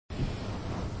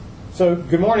So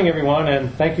good morning, everyone,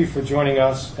 and thank you for joining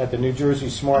us at the New Jersey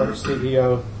Smart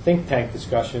CEO Think Tank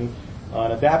discussion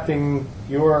on adapting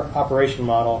your operation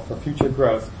model for future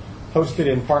growth, hosted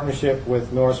in partnership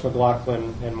with Norris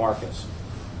McLaughlin and Marcus.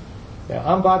 Now,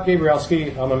 I'm Bob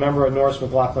Gabrielski. I'm a member of Norris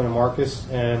McLaughlin and Marcus,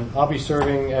 and I'll be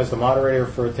serving as the moderator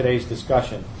for today's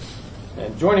discussion.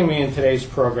 And joining me in today's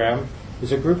program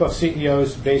is a group of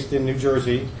CEOs based in New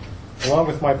Jersey, along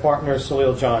with my partner,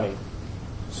 Salil Jani.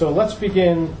 So let's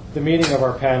begin the meeting of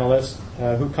our panelists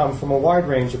who come from a wide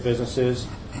range of businesses.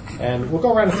 And we'll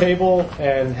go around the table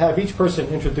and have each person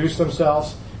introduce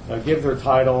themselves, give their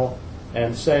title,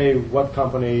 and say what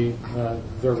company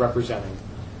they're representing.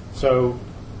 So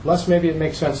Les, maybe it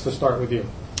makes sense to start with you.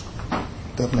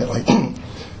 Definitely.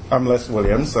 I'm Les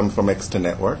Williams. I'm from Exeter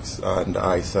Networks, and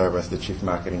I serve as the Chief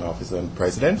Marketing Officer and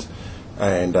President.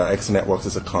 And Exeter Networks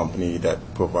is a company that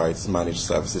provides managed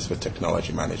services for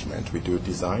technology management. We do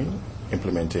design,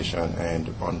 implementation,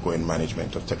 and ongoing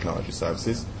management of technology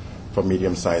services for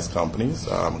medium-sized companies,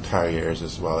 carriers,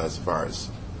 as well as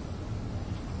VARs.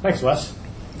 Thanks, Les.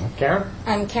 Karen?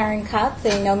 I'm Karen Kopp.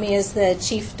 They know me as the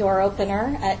Chief Door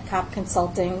Opener at Kopp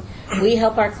Consulting. We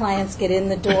help our clients get in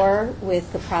the door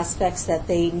with the prospects that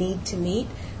they need to meet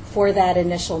for that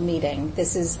initial meeting.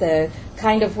 This is the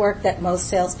kind of work that most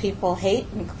salespeople hate,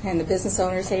 and the business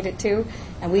owners hate it too.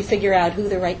 And we figure out who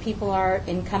the right people are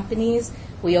in companies.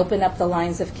 We open up the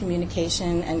lines of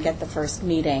communication and get the first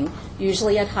meeting,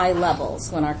 usually at high levels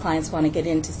when our clients want to get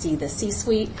in to see the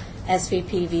C-suite,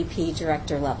 SVP, VP,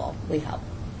 director level. We help.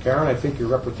 Karen, I think your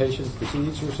reputation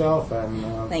precedes yourself,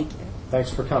 and thank you.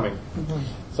 Thanks for coming. Mm-hmm.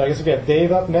 So I guess we got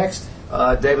Dave up next.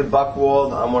 David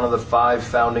Buchwald. I'm one of the 5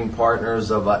 founding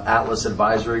partners of Atlas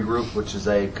Advisory Group, which is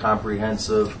a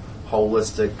comprehensive,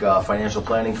 holistic financial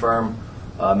planning firm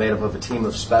made up of a team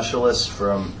of specialists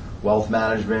from wealth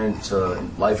management to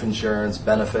life insurance,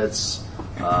 benefits,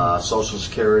 Social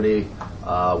Security,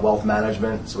 wealth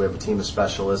management. So we have a team of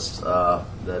specialists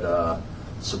that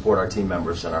support our team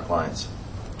members and our clients.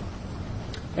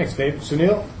 Thanks, Dave.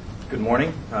 Sunil? Good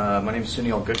morning. My name is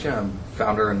Sunil Gupta. I'm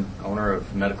founder and owner of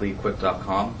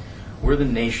MedicallyEquipped.com. We're the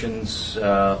nation's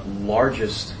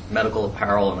largest medical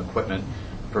apparel and equipment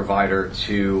provider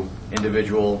to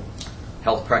individual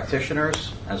health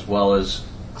practitioners as well as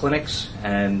clinics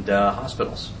and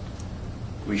hospitals.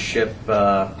 We ship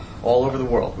all over the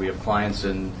world. We have clients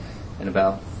in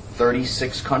about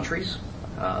 36 countries,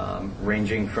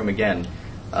 ranging from, again,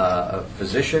 a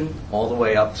physician all the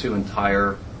way up to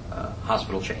entire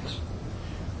hospital chains.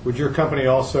 Would your company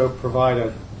also provide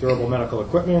a durable medical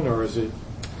equipment, or is it?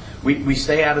 We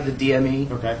stay out of the DME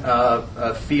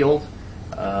field.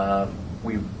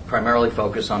 We primarily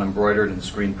focus on embroidered and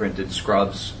screen-printed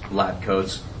scrubs, lab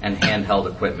coats, and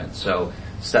handheld equipment. So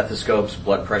stethoscopes,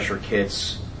 blood pressure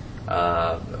kits,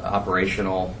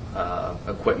 operational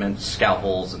equipment,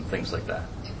 scalpels, and things like that.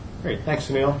 Great. Thanks,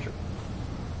 Sunil. Sure.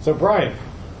 So, Brian.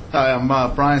 Hi, I'm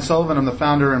Brian Sullivan. I'm the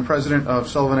founder and president of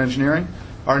Sullivan Engineering.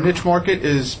 Our niche market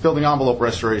is building envelope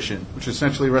restoration, which is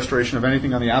essentially restoration of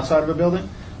anything on the outside of a building,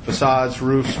 facades,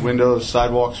 roofs, windows,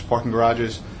 sidewalks, parking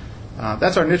garages.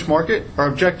 That's our niche market. Our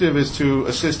objective is to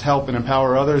assist, help, and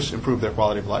empower others improve their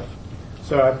quality of life.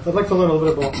 So I'd like to learn a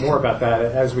little bit more about that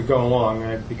as we go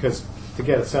along, because to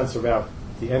get a sense about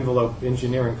the envelope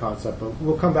engineering concept, but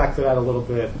we'll come back to that a little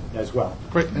bit as well.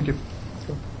 Great, thank you.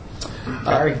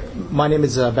 Barry? My name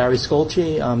is Barry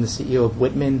Skolci. I'm the CEO of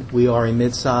Whitman. We are a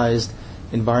mid-sized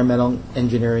environmental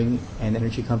engineering and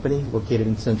energy company located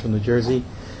in central New Jersey.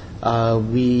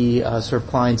 We serve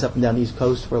clients up and down the East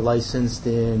Coast. We're licensed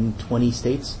in 20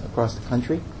 states across the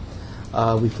country.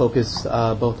 We focus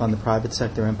both on the private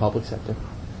sector and public sector.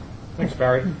 Thanks,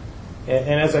 Barry.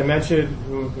 And as I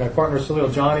mentioned, my partner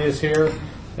Salil Jani is here,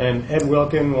 and Ed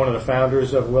Wilkin, one of the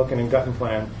founders of Wilkin and Gutton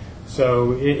Plan.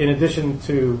 So in addition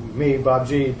to me, Bob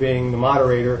G, being the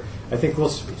moderator, I think we'll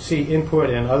see input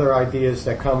and other ideas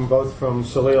that come both from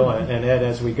Salil and Ed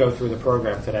as we go through the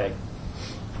program today.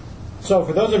 So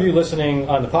for those of you listening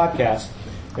on the podcast,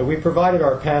 we provided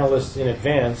our panelists in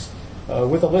advance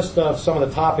with a list of some of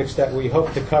the topics that we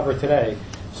hope to cover today.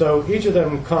 So each of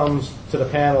them comes to the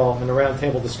panel in the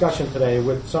roundtable discussion today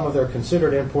with some of their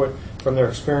considered input from their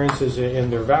experiences in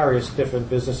their various different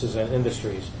businesses and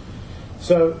industries.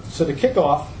 So to kick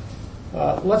off,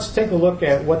 let's take a look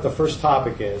at what the first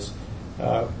topic is.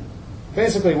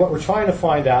 Basically, what we're trying to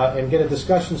find out and get a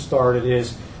discussion started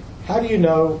is, how do you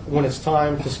know when it's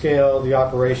time to scale the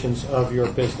operations of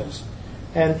your business?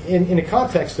 And in the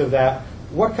context of that,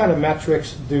 what kind of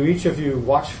metrics do each of you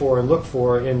watch for and look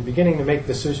for in beginning to make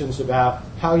decisions about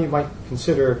how you might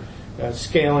consider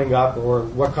scaling up, or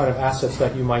what kind of assets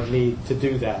that you might need to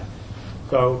do that?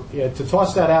 So to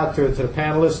toss that out to the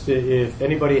panelists, if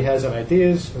anybody has any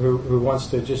ideas who wants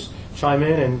to just chime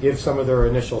in and give some of their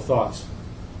initial thoughts.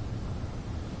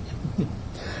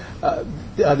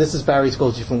 This is Barry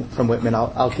Skolci from Whitman.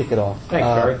 I'll kick it off. Thanks,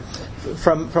 Barry.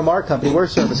 From our company, we're a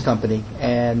service company,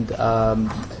 and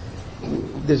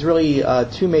there's really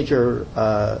two major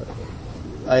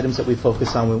items that we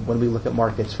focus on when we look at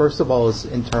markets. First of all is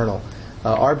internal.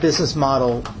 Our business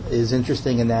model is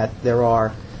interesting in that there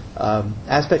are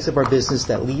aspects of our business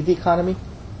that lead the economy,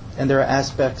 and there are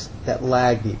aspects that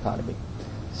lag the economy.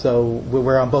 So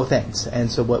we're on both ends.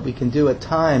 And so what we can do at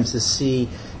times is see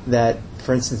that,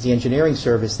 for instance, the engineering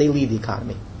service, they lead the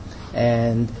economy,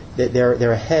 and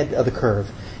they're ahead of the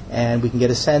curve. And we can get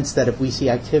a sense that if we see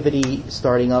activity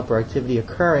starting up or activity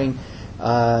occurring,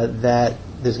 that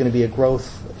there's going to be a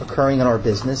growth occurring in our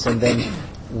business, and then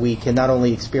we can not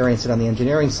only experience it on the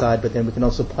engineering side, but then we can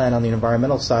also plan on the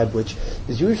environmental side, which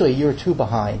is usually a year or two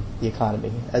behind the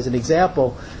economy. As an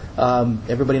example,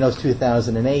 everybody knows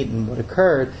 2008 and what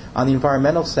occurred. On the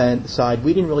environmental side,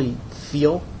 we didn't really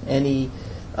feel any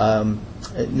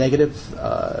negative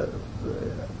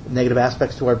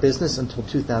aspects to our business until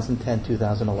 2010,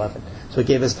 2011. So it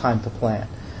gave us time to plan.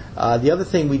 The other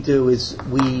thing we do is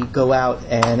we go out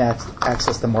and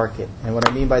access the market. And what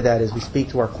I mean by that is we speak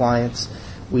to our clients,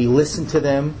 we listen to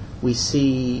them, we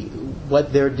see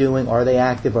what they're doing. Are they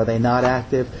active? Are they not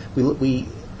active? We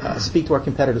speak to our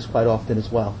competitors quite often as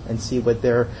well and see what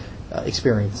they're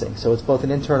experiencing. So it's both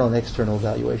an internal and external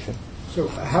evaluation. So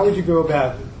how would you go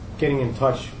about getting in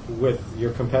touch with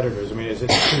your competitors? I mean, is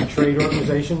it through trade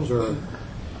organizations or?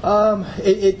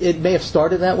 It may have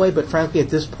started that way, but frankly, at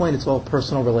this point, it's all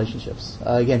personal relationships.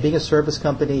 Again, being a service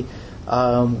company,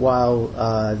 while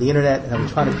the internet and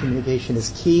electronic communication is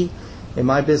key, in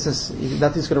my business,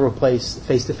 nothing's going to replace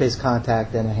face-to-face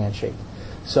contact and a handshake.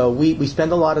 So we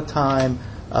spend a lot of time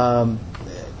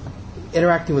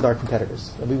interacting with our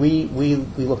competitors. I mean, we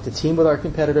look to team with our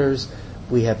competitors.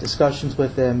 We have discussions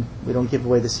with them. We don't give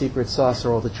away the secret sauce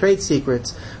or all the trade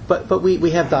secrets, but we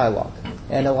have dialogue.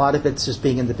 And a lot of it's just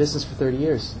being in the business for 30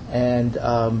 years and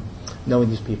knowing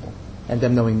these people and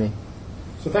them knowing me.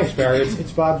 So thanks, Barry.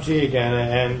 It's Bob G. again,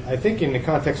 and I think in the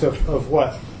context of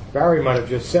what Barry might have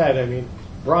just said, I mean,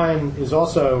 Brian is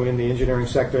also in the engineering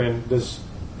sector, and does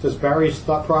Barry's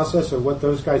thought process or what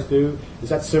those guys do, is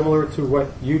that similar to what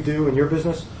you do in your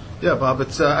business? Yeah, Bob,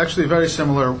 it's actually very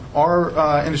similar.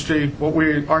 Our industry,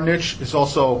 our niche is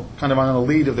also kind of on the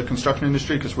lead of the construction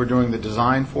industry because we're doing the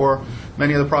design for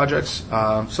many of the projects.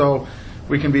 So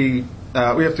we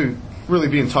have to really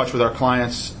be in touch with our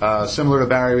clients. Similar to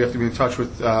Barry, we have to be in touch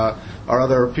with our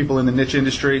other people in the niche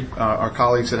industry, our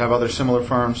colleagues that have other similar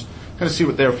firms, kind of see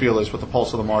what their feel is, what the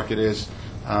pulse of the market is.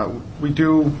 We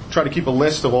do try to keep a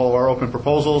list of all of our open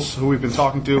proposals, who we've been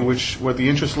talking to, what the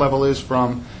interest level is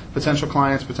from potential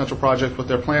clients, potential projects, what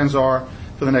their plans are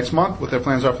for the next month, what their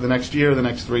plans are for the next year, the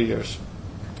next 3 years,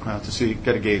 to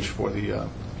get a gauge for the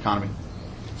economy.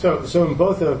 So in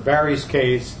both of Barry's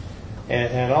case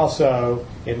and also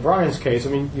in Brian's case, I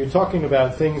mean, you're talking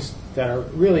about things that are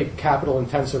really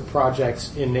capital-intensive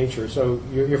projects in nature. So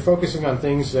you're focusing on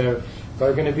things that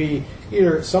are going to be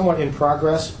either somewhat in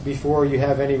progress before you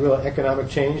have any real economic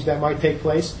change that might take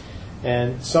place,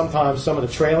 and sometimes some of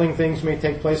the trailing things may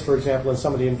take place. For example, in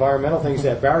some of the environmental things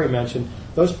that Barry mentioned,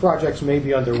 those projects may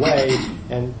be underway,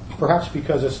 and perhaps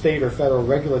because of state or federal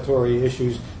regulatory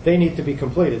issues, they need to be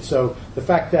completed. So the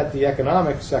fact that the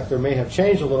economic sector may have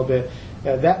changed a little bit,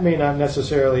 that may not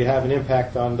necessarily have an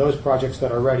impact on those projects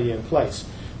that are already in place.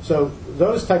 So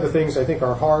those type of things, I think,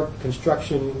 are hard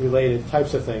construction-related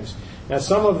types of things. Now,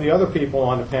 some of the other people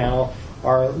on the panel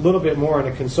are a little bit more in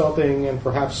the consulting and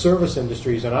perhaps service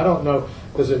industries, and I don't know,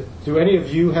 do any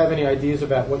of you have any ideas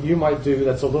about what you might do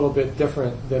that's a little bit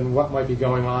different than what might be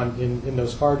going on in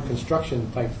those hard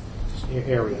construction type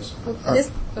areas?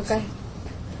 Okay.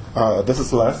 This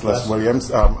is Les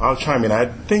Williams. I'll chime in. I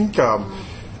think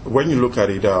when you look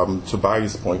at it, to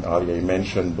Barry's point earlier, you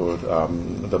mentioned both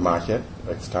the market,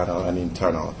 external and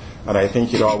internal. And I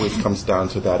think it always comes down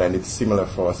to that, and it's similar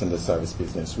for us in the service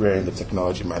business. We're in the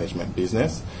technology management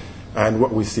business. And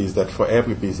what we see is that for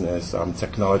every business,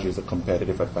 technology is a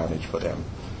competitive advantage for them.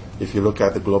 If you look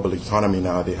at the global economy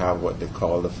now, they have what they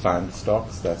call the FANG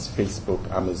stocks. That's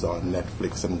Facebook, Amazon,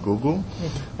 Netflix, and Google.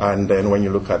 Mm-hmm. And then when you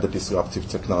look at the disruptive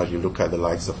technology, you look at the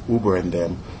likes of Uber and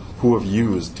them, who have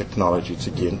used technology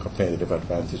to gain competitive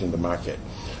advantage in the market.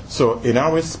 So in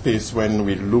our space, when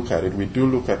we look at it, we do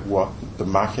look at what the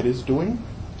market is doing.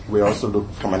 We also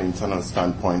look from an internal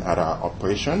standpoint at our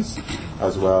operations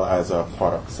as well as our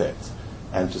product set,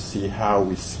 and to see how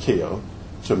we scale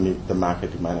to meet the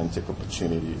market demand and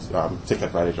take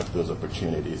advantage of those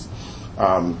opportunities.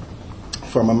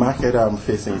 From a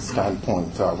market-facing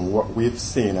standpoint, what we've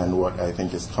seen and what I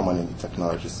think is common in the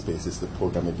technology space is the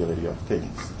programmability of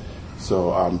things.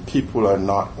 So people are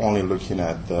not only looking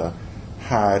at the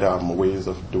hard ways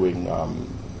of doing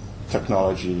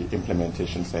technology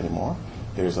implementations anymore.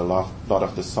 There's a lot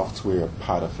of the software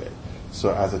part of it.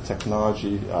 So as a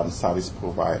technology service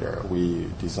provider, we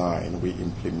design, we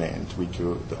implement, we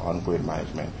do the ongoing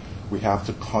management. We have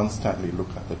to constantly look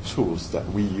at the tools that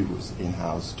we use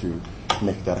in-house to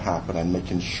make that happen and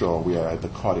making sure we are at the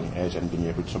cutting edge and being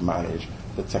able to manage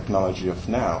the technology of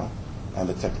now and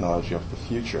the technology of the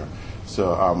future. So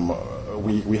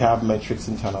we have metrics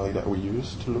internally that we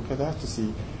use to look at that to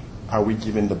see, are we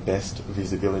giving the best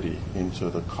visibility into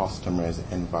the customer's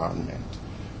environment?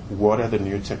 What are the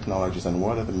new technologies and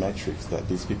what are the metrics that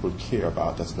these people care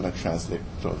about that's going to translate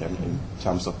to them in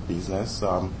terms of business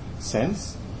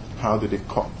sense? How do they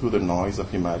cut through the noise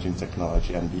of emerging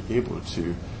technology and be able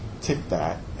to take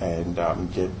that and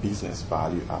get business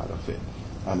value out of it?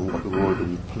 And what role do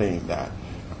we play in that?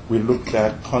 We look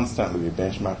at constantly, we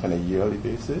benchmark on a yearly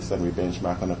basis and we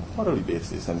benchmark on a quarterly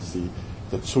basis and see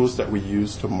the tools that we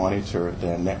use to monitor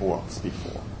their networks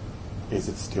before. Is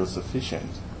it still sufficient?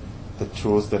 The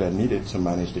tools that are needed to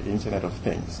manage the Internet of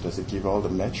Things, does it give all the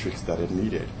metrics that are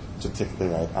needed to take the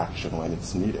right action when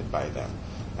it's needed by them?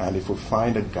 And if we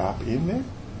find a gap in there,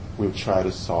 we'll try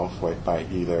to solve for it by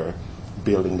either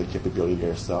building the capability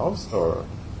ourselves or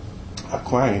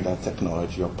acquiring that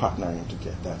technology or partnering to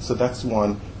get that. So that's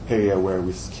one area where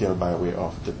we scale by way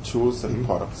of the tools and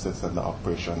product sets and the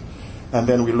operation. And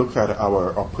then we look at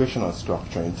our operational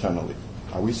structure internally.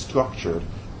 Are we structured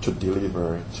to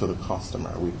deliver to the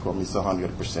customer? We promise 100%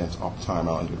 uptime,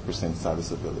 100%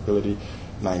 service availability,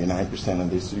 99%,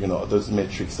 and this, those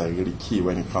metrics are really key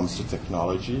when it comes to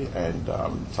technology and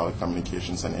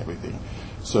telecommunications and everything.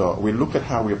 So we look at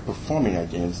how we're performing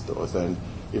against those, and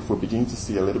if we begin to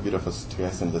see a little bit of a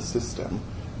stress in the system,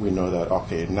 we know that,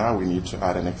 okay, now we need to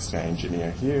add an extra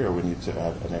engineer here, or we need to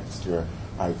add an extra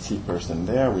IT person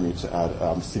there, we need to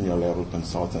add senior level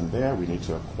consultant there, we need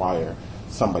to acquire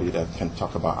somebody that can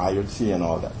talk about IoT and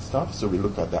all that stuff. So we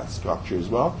look at that structure as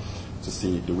well to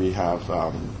see, do we have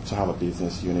to have a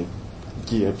business unit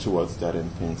geared towards that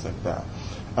and things like that.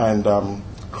 And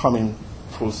coming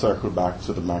full circle back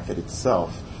to the market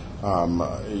itself,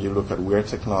 you look at where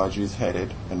technology is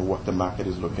headed and what the market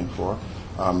is looking for.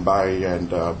 Barry and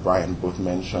Brian both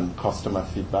mentioned customer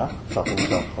feedback, talking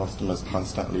to our customers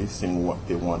constantly, seeing what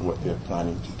they want, what they're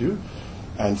planning to do,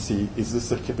 and see, is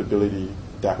this a capability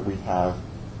that we have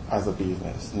as a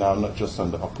business? Now, not just on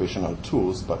the operational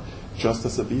tools, but just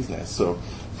as a business. So,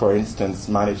 for instance,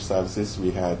 managed services,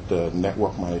 we had the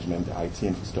network management, the IT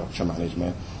infrastructure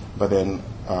management, but then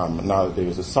now there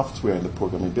is a software and the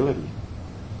programmability.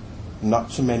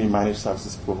 Not too many managed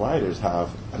services providers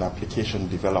have an application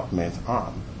development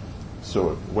arm.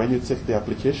 So when you take the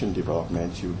application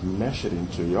development, you mesh it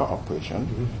into your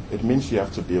operation, it means you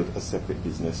have to build a separate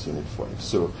business unit for it.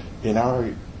 So in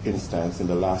our instance, in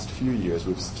the last few years,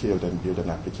 we've scaled and built an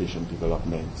application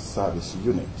development service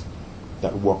unit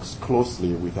that works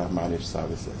closely with our managed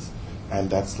services. And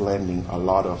that's lending a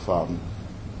lot of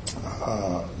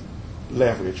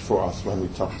leverage for us when we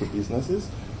talk to businesses,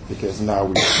 because now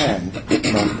we can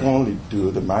not only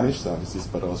do the managed services,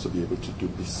 but also be able to do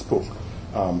bespoke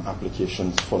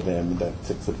applications for them that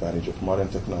takes advantage of modern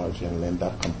technology and lend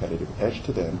that competitive edge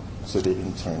to them so they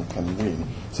in turn can win.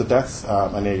 So that's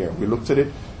an area. We looked at it.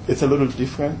 It's a little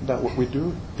different than what we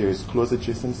do. There's close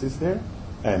adjacencies there,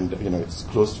 and it's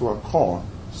close to our core.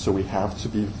 So we have to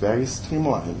be very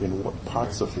streamlined in what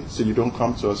parts of it. So you don't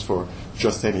come to us for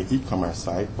just any e-commerce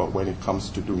site, but when it comes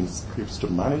to doing scripts to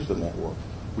manage the network,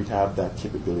 we have that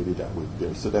capability that we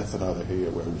build. So that's another area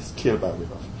where we scale by way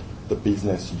of the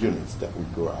business units that we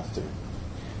go after.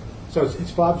 So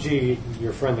it's Bob G.,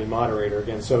 your friendly moderator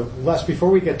again. So Les, before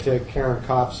we get to Karen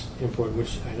Kopp's input,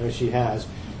 which I know she has,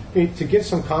 to give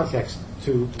some context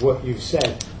to what you've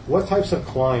said, what types of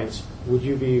clients would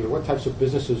you be, or what types of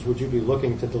businesses would you be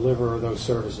looking to deliver those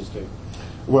services to?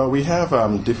 Well, we have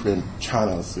different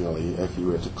channels, really, if you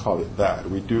were to call it that.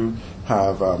 We do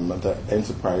have the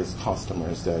enterprise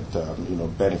customers that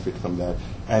benefit from that,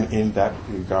 and in that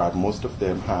regard, most of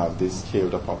them have these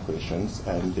scaled-up operations,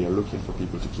 and they're looking for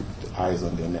people to keep eyes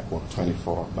on their network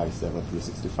 24/7,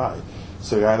 365.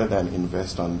 So rather than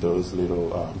invest on those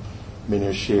little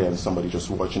minutiae and somebody just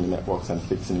watching the networks and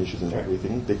fixing issues and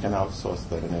everything, they can outsource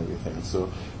that and everything.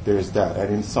 So there's that.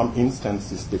 And in some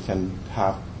instances, they can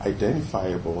have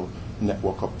identifiable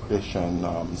network operation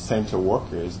center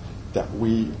workers that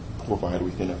we provide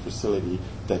within a facility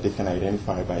that they can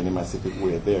identify by name as if it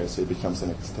were there, so it becomes an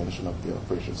extension of the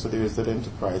operation. So there is that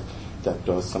enterprise that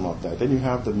does some of that. Then you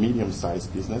have the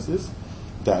medium-sized businesses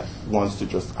that wants to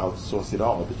just outsource it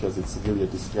all because it's really a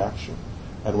distraction.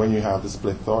 And when you have this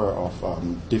plethora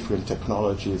of different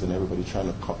technologies and everybody trying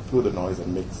to cut through the noise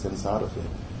and make sense out of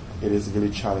it, it is really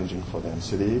challenging for them.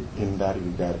 So they, in that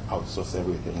regard, outsource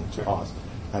everything to us,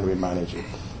 and we manage it.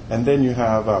 And then you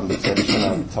have the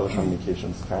traditional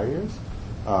telecommunications carriers,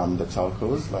 the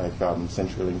telcos, like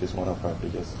CenturyLink is one of our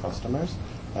biggest customers,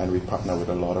 and we partner with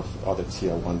a lot of other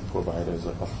tier 1 providers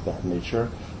of that nature,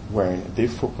 where they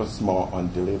focus more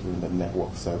on delivering the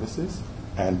network services.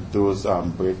 And those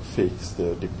break fix,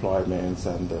 the deployments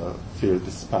and the field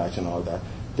dispatch and all that,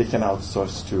 they can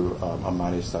outsource to a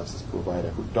managed services provider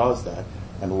who does that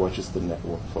and watches the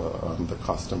network for the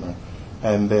customer.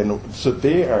 And then, so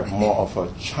they are more of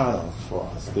a channel for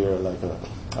us. They're like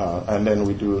and then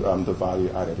we do the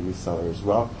value-added reseller as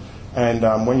well. And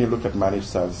when you look at managed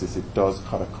services, it does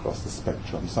cut across the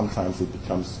spectrum. Sometimes it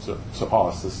becomes to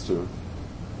us as to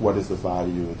what is the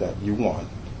value that you want,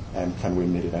 and can we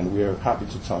meet it? And we're happy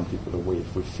to turn people away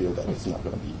if we feel that it's not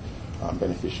going to be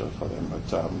beneficial for them.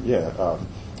 But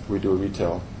we do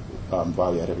retail,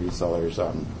 value-added resellers,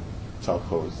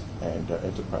 telcos, and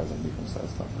enterprise and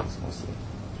medium-sized companies mostly.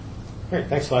 Great,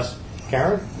 thanks, Les.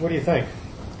 Karen, what do you think?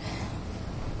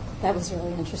 That was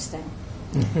really interesting.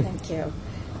 Thank you.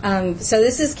 So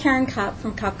this is Karen Kopp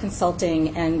from Kopp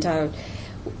Consulting, and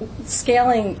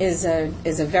scaling is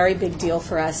a very big deal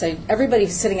for us. Everybody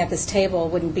who's sitting at this table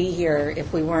wouldn't be here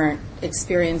if we weren't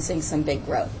experiencing some big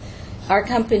growth. Our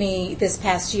company, this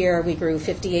past year, we grew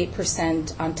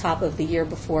 58% on top of the year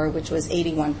before, which was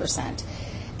 81%.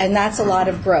 And that's a lot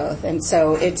of growth. And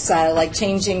so it's like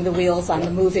changing the wheels on the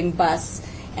moving bus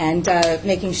and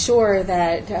making sure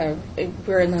that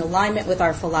we're in alignment with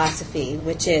our philosophy,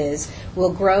 which is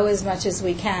we'll grow as much as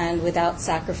we can without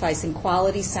sacrificing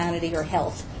quality, sanity, or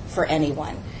health for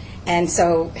anyone. And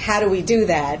so how do we do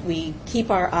that? We keep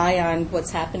our eye on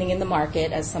what's happening in the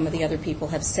market, as some of the other people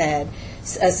have said,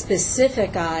 a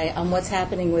specific eye on what's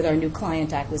happening with our new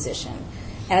client acquisition.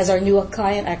 As our new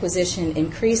client acquisition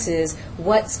increases,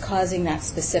 what's causing that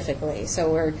specifically?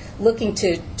 So we're looking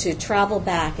to travel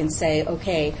back and say,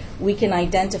 okay, we can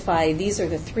identify these are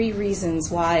the 3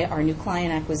 reasons why our new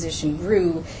client acquisition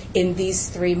grew in these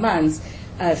 3 months.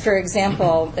 For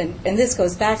example, and this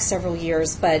goes back several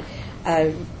years, but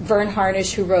Vern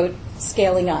Harnish, who wrote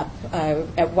Scaling Up,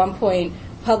 at one point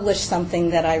published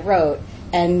something that I wrote,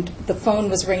 and the phone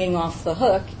was ringing off the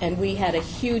hook, and we had a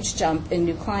huge jump in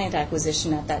new client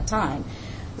acquisition at that time.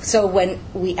 So when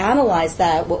we analyzed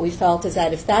that, what we felt is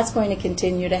that if that's going to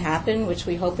continue to happen, which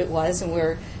we hope it was, and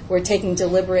we're taking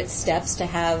deliberate steps to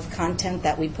have content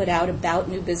that we put out about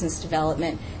new business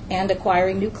development and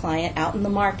acquiring new client out in the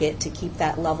market to keep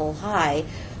that level high,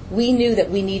 we knew that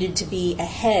we needed to be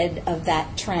ahead of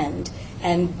that trend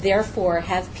and therefore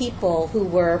have people who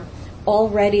were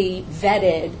already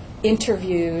vetted,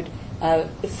 interviewed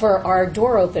for our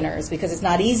door openers, because it's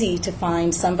not easy to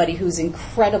find somebody who's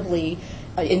incredibly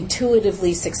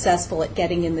intuitively successful at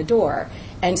getting in the door.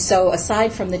 And so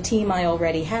aside from the team I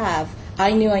already have,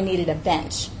 I knew I needed a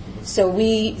bench. So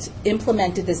we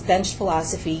implemented this bench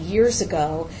philosophy years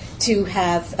ago to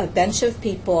have a bench of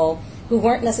people who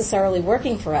weren't necessarily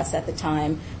working for us at the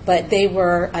time, but they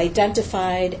were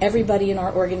identified. Everybody in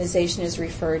our organization is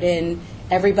referred in.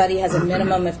 Everybody has a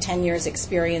minimum of 10 years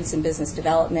experience in business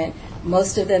development.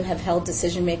 Most of them have held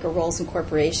decision-maker roles in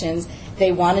corporations.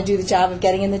 They want to do the job of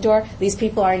getting in the door. These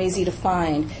people aren't easy to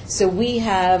find. So we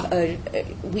have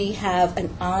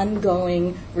an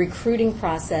ongoing recruiting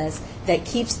process that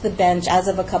keeps the bench, as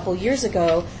of a couple years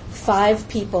ago, 5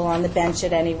 people on the bench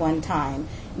at any one time.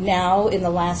 Now, in the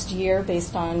last year,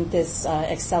 based on this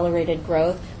accelerated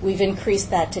growth, we've increased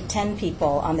that to 10 people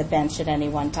on the bench at any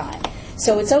one time.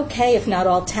 So it's okay if not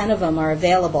all 10 of them are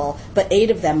available, but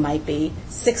 8 of them might be,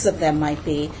 6 of them might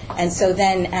be. And so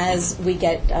then as we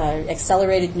get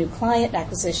accelerated new client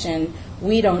acquisition,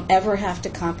 we don't ever have to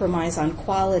compromise on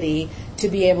quality to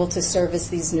be able to service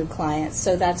these new clients.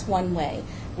 So that's one way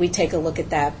we take a look at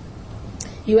that.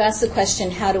 You asked the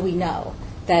question, how do we know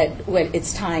that when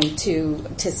it's time to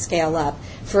scale up?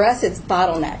 For us, it's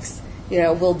bottlenecks.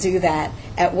 We'll do that.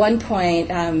 At one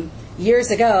point,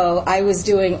 years ago, I was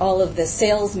doing all of the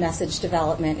sales message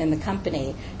development in the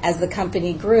company. As the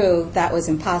company grew, that was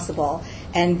impossible.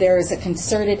 And there is a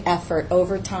concerted effort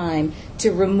over time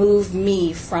to remove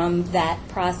me from that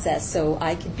process so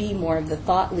I could be more of the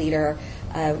thought leader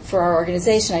For our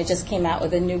organization, I just came out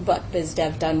with a new book, Biz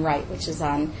Dev Done Right, which is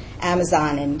on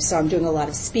Amazon, and so I'm doing a lot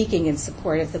of speaking in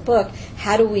support of the book.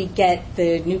 How do we get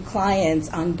the new clients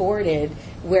onboarded,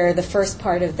 where the first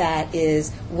part of that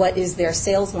is what is their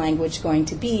sales language going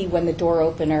to be when the door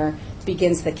opener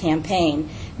begins the campaign.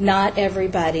 Not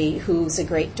everybody who's a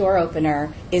great door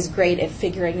opener is great at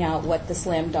figuring out what the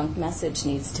slam dunk message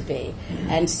needs to be.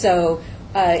 And so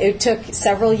it took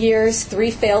several years, 3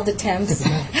 failed attempts,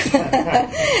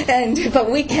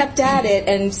 but we kept at it,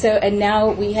 and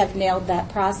now we have nailed that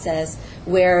process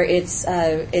where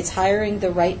it's hiring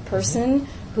the right person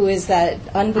who is that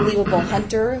unbelievable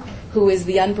hunter, who is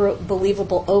the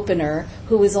unbelievable opener,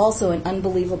 who is also an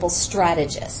unbelievable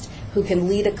strategist, who can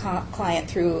lead a client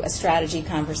through a strategy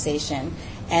conversation.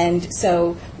 And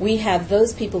so we have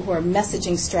those people who are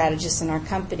messaging strategists in our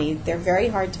company. They're very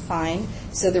hard to find,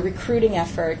 so the recruiting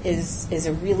effort is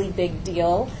a really big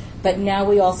deal. But now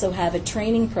we also have a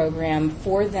training program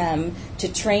for them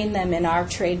to train them in our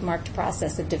trademarked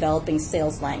process of developing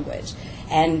sales language.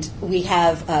 And we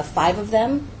have 5 of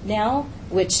them now,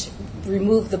 which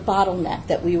remove the bottleneck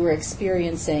that we were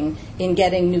experiencing in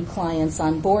getting new clients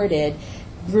onboarded.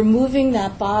 Removing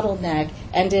that bottleneck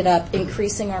ended up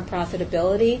increasing our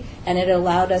profitability, and it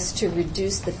allowed us to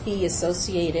reduce the fee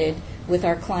associated with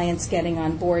our clients getting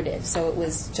onboarded. So it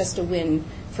was just a win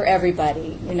for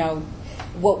everybody. You know,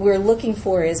 what we're looking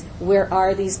for is, where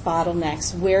are these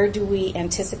bottlenecks? Where do we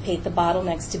anticipate the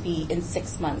bottlenecks to be in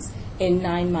 6 months, in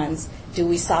 9 months? Do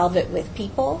we solve it with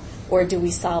people, or do we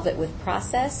solve it with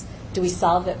process? Do we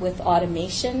solve it with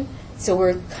automation? So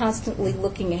we're constantly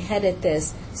looking ahead at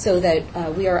this so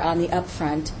that we are on the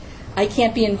upfront. I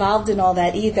can't be involved in all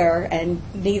that either, and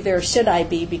neither should I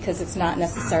be, because it's not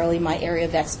necessarily my area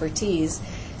of expertise.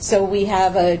 So we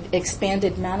have an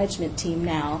expanded management team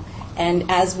now, and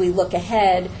as we look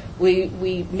ahead,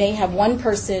 we may have one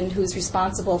person who's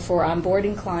responsible for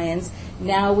onboarding clients.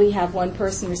 Now we have one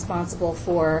person responsible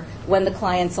for when the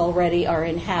clients already are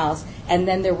in-house, and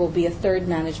then there will be a third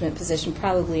management position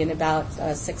probably in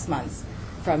about 6 months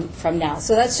from now.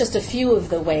 So that's just a few of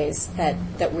the ways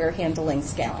that we're handling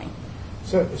scaling.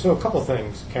 So a couple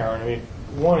things, Karen. I mean,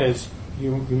 one is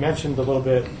you mentioned a little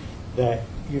bit that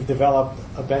you've developed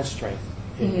a bench strength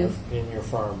in your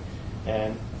firm,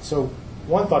 and so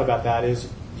one thought about that is,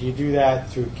 do you do that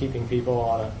through keeping people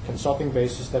on a consulting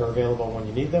basis that are available when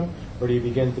you need them, or do you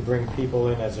begin to bring people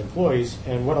in as employees?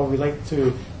 And what will relate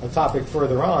to a topic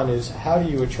further on is, how do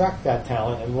you attract that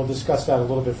talent? And we'll discuss that a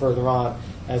little bit further on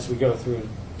as we go through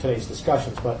today's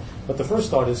discussions. But the first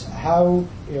thought is,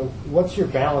 what's your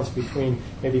balance between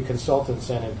maybe consultants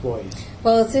and employees?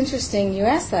 Well, it's interesting you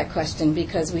asked that question,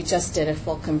 because we just did a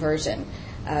full conversion,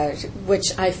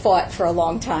 which I fought for a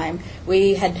long time.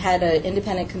 We had an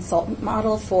independent consultant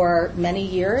model for many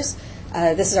years.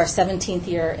 This is our 17th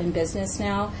year in business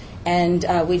now, and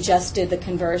we just did the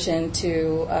conversion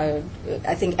to,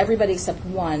 I think everybody except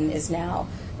one is now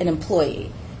an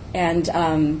employee.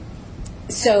 And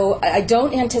so I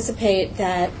don't anticipate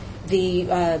that the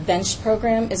bench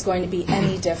program is going to be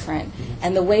any different.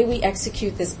 And the way we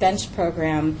execute this bench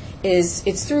program is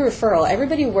it's through referral.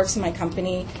 Everybody who works in my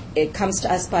company, it comes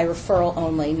to us by referral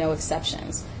only, no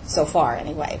exceptions. So far,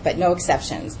 anyway, but no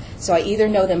exceptions. So I either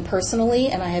know them personally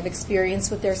and I have experience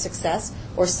with their success,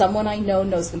 or someone I know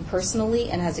knows them personally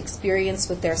and has experience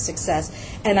with their success.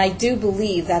 And I do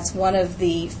believe that's one of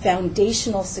the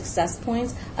foundational success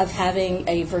points of having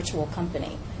a virtual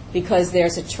company, because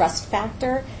there's a trust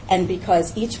factor, and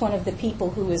because each one of the people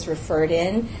who is referred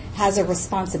in has a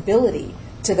responsibility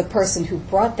to the person who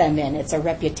brought them in. It's a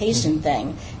reputation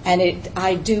thing, and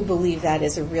I do believe that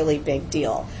is a really big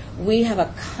deal. We have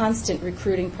a constant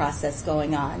recruiting process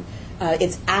going on.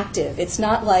 It's active. It's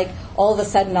not like all of a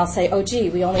sudden I'll say, oh, gee,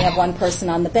 we only have one person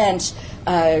on the bench.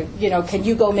 Can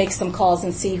you go make some calls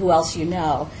and see who else you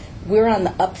know? We're on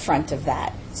the upfront of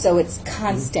that. So it's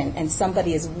constant, and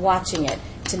somebody is watching it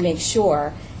to make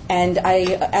sure. And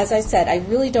as I said, I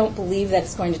really don't believe that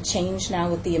it's going to change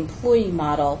now with the employee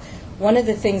model. One of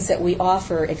the things that we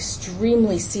offer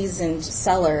extremely seasoned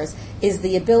sellers is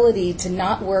the ability to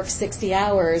not work 60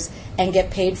 hours and get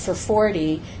paid for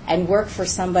 40 and work for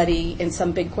somebody in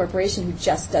some big corporation who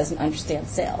just doesn't understand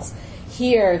sales.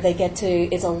 Here, they get to,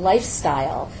 it's a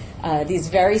lifestyle. These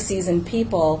very seasoned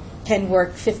people can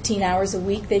work 15 hours a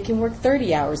week. They can work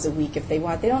 30 hours a week if they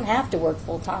want. They don't have to work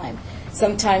full time.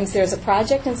 Sometimes there's a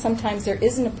project and sometimes there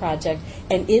isn't a project.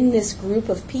 And in this group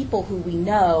of people who we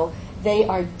know, they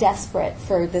are desperate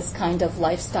for this kind of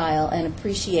lifestyle and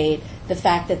appreciate the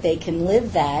fact that they can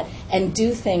live that and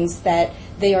do things that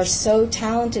they are so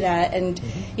talented at. And,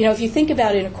 if you think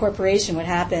about it in a corporation, what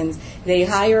happens, they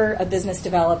hire a business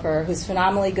developer who's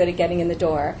phenomenally good at getting in the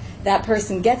door. That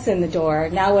person gets in the door.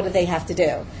 Now what do they have to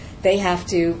do? They have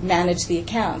to manage the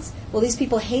accounts. Well, these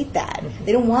people hate that.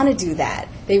 They don't want to do that.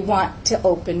 They want to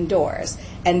open doors.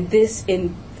 And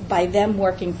by them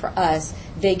working for us,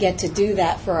 they get to do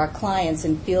that for our clients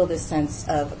and feel this sense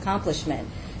of accomplishment.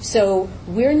 So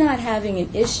we're not having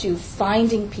an issue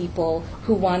finding people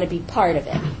who want to be part of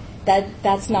it.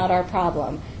 That's not our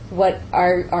problem. What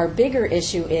our bigger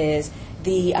issue is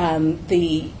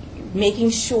the making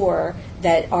sure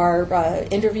that our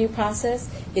interview process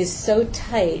is so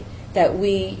tight that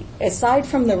we, aside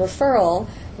from the referral,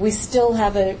 we still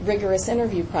have a rigorous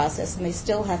interview process, and they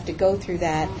still have to go through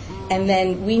that. And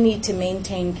then we need to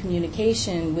maintain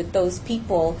communication with those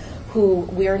people who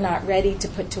we're not ready to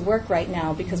put to work right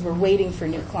now because we're waiting for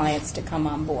new clients to come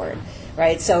on board,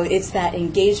 right? So it's that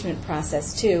engagement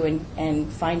process too, and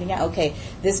finding out, okay,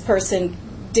 this person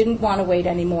didn't want to wait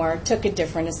anymore, took a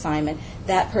different assignment.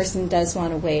 That person does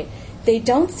want to wait. They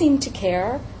don't seem to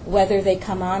care whether they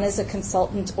come on as a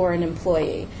consultant or an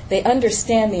employee. They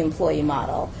understand the employee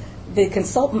model. The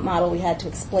consultant model we had to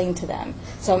explain to them.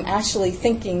 So I'm actually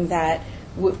thinking that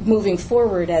moving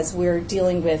forward as we're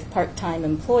dealing with part-time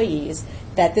employees,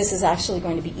 that this is actually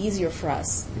going to be easier for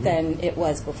us than it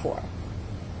was before.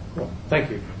 Well,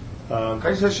 thank you. Can I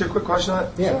just ask you a quick question on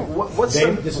that? Yeah. What's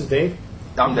Dave, this is Dave.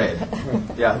 I'm Dave.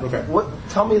 Yeah. Okay.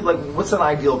 Tell me, what's an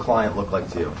ideal client look like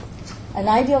to you? An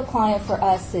ideal client for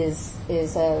us is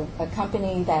a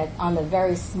company that on the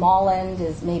very small end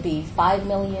is maybe $5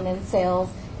 million in sales,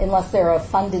 unless they're a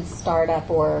funded startup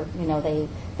or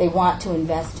they want to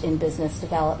invest in business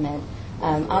development.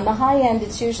 On the high end,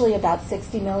 it's usually about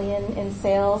 $60 million in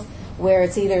sales, where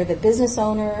it's either the business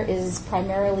owner is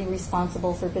primarily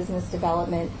responsible for business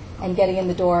development and getting in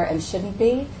the door and shouldn't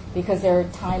be because their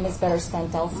time is better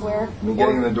spent elsewhere. I mean,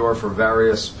 getting in the door for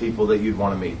various people that you'd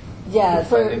want to meet. Yeah,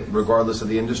 regardless of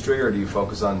the industry, or do you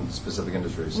focus on specific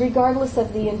industries? Regardless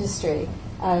of the industry.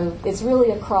 It's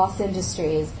really across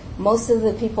industries. Most of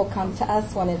the people come to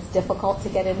us when it's difficult to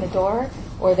get in the door,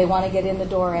 or they want to get in the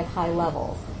door at high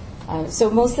levels. So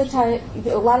most of the time,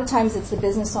 a lot of times it's the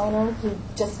business owner who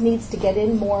just needs to get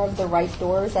in more of the right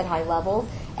doors at high levels,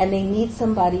 and they need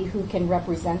somebody who can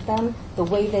represent them the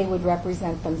way they would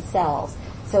represent themselves.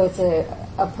 So it's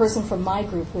a person from my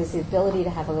group who has the ability to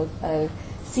have a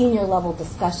senior level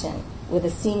discussion with a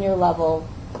senior level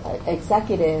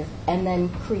executive and then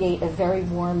create a very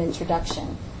warm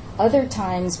introduction. Other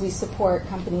times we support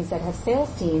companies that have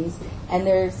sales teams and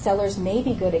their sellers may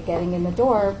be good at getting in the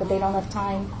door, but they don't have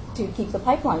time to keep the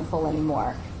pipeline full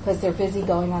anymore because they're busy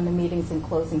going on the meetings and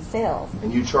closing sales.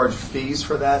 And you charge fees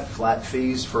for that, flat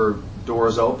fees for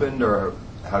doors opened, or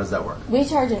how does that work? We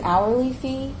charge an hourly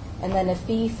fee and then a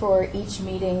fee for each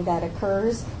meeting that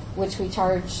occurs, which we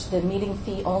charge the meeting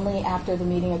fee only after the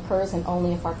meeting occurs and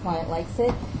only if our client likes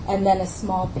it, and then a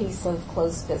small piece of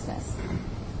closed business.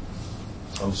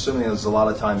 I'm assuming there's a lot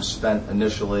of time spent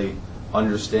initially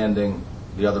understanding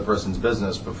the other person's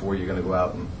business before you're going to go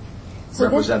out and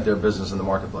represent their business in the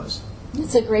marketplace.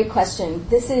 It's a great question.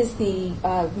 This is the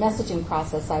messaging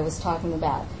process I was talking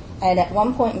about. And at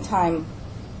one point in time,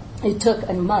 it took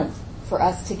a month for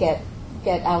us to get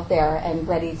out there and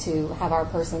ready to have our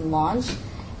person launch.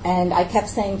 And I kept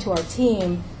saying to our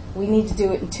team, we need to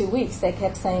do it in 2 weeks. They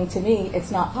kept saying to me,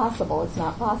 it's not possible, it's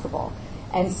not possible.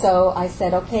 And so I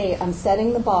said, okay, I'm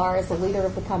setting the bar as the leader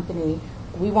of the company.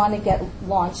 We want to get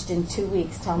launched in 2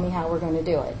 weeks. Tell me how we're going to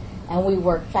do it. And we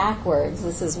worked backwards.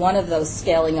 This is one of those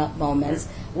scaling up moments.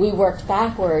 We worked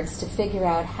backwards to figure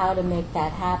out how to make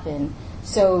that happen.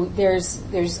 So there's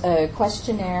a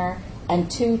questionnaire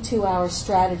and 2 2-hour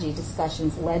strategy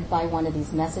discussions led by one of these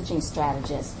messaging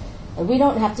strategists. And we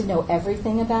don't have to know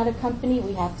everything about a company.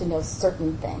 We have to know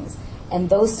certain things. And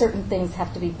those certain things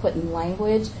have to be put in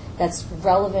language that's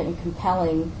relevant and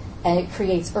compelling, and it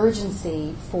creates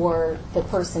urgency for the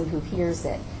person who hears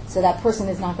it. So that person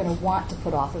is not going to want to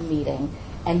put off a meeting.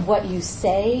 And what you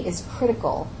say is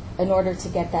critical in order to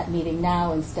get that meeting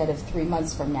now instead of 3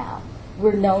 months from now.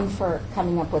 We're known for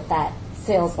coming up with that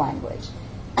sales language.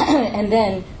 And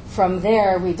then from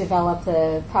there, we develop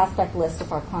the prospect list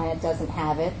if our client doesn't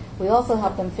have it. We also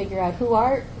help them figure out who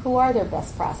are their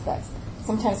best prospects.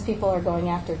 Sometimes people are going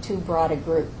after too broad a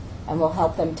group, and we'll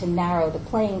help them to narrow the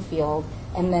playing field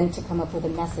and then to come up with a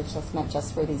message that's meant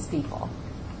just for these people.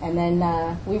 And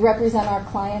then we represent our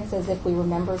clients as if we were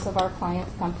members of our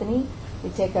client's company. We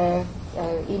take a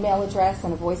email address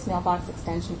and a voicemail box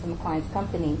extension from the client's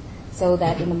company, so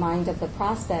that in the mind of the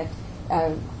prospect,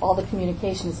 all the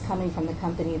communication is coming from the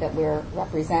company that we're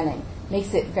representing.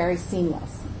 Makes it very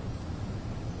seamless.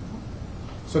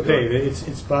 So Dave,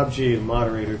 it's Bob G, the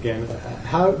moderator again.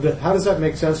 How does that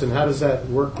make sense, and how does that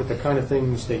work with the kind of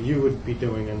things that you would be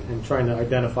doing and trying to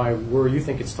identify where you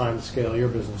think it's time to scale your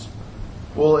business?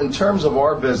 Well, in terms of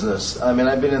our business, I mean,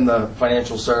 I've been in the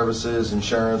financial services,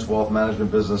 insurance, wealth management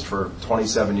business for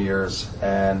 27 years,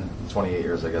 and 28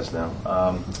 years, I guess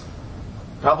now.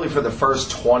 Probably for the first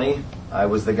 20, I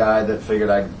was the guy that figured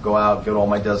I'd go out, get all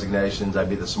my designations, I'd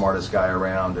be the smartest guy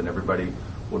around, and everybody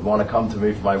would want to come to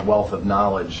me for my wealth of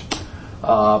knowledge.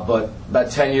 But about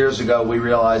 10 years ago, we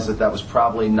realized that was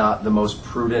probably not the most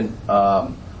prudent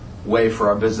way for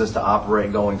our business to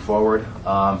operate going forward.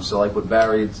 So like what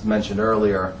Barry mentioned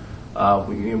earlier,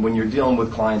 when you're dealing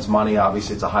with clients' money,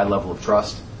 obviously it's a high level of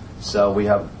trust. So we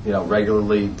have regular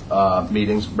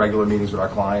meetings with our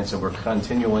clients, and we're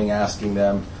continually asking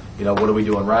them, what are we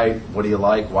doing right? What do you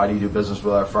like? Why do you do business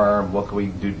with our firm? What can we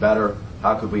do better?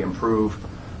 How could we improve?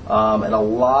 And a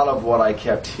lot of what I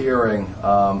kept hearing,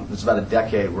 it's about a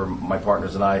decade where my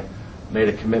partners and I made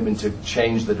a commitment to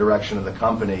change the direction of the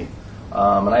company.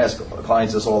 And I ask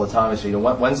clients this all the time. I say,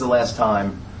 when's the last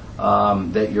time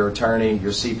that your attorney,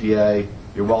 your CPA,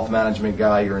 your wealth management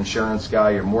guy, your insurance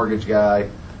guy, your mortgage guy,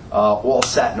 all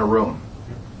sat in a room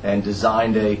and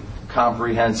designed a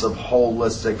comprehensive,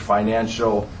 holistic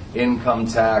financial, income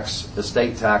tax,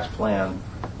 estate tax plan,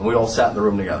 and we all sat in the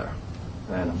room together?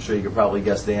 And I'm sure you could probably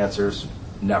guess the answers.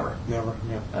 Never. Never,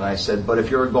 yeah. And I said, but if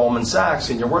you're at Goldman Sachs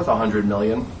and you're worth $100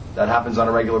 million, that happens on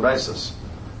a regular basis.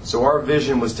 So our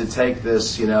vision was to take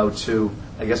this, to,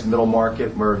 I guess, middle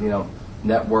market, where,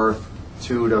 net worth $2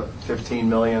 to $15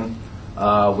 million.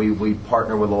 We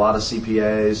partner with a lot of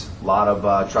CPAs, a lot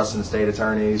of trust and estate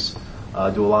attorneys,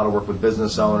 do a lot of work with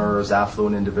business owners,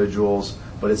 affluent individuals.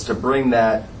 But it's to bring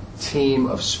that team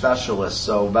of specialists.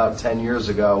 So about 10 years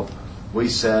ago, we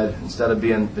said, instead of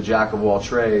being the jack of all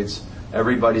trades,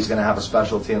 everybody's going to have a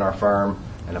specialty in our firm,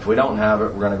 and if we don't have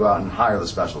it, we're going to go out and hire the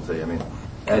specialty. I mean,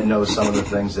 Ed knows some of the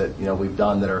things that we've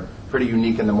done that are pretty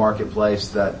unique in the marketplace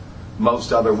that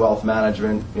most other wealth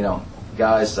management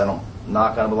guys, I don't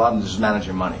knock on them, a lot of them just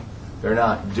managing money. They're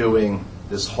not doing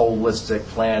this holistic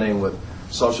planning with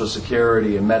Social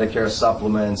Security and Medicare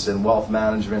supplements and wealth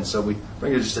management. So we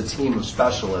bring just a team of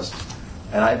specialists.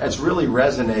 And it's really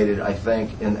resonated, I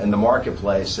think, in the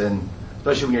marketplace, and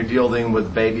especially when you're dealing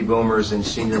with baby boomers and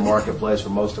senior marketplace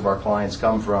where most of our clients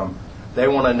come from. They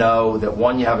want to know that,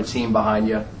 one, you have a team behind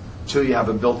you, two, you have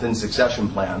a built-in succession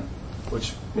plan,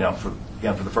 which, for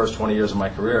the first 20 years of my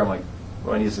career, I'm like,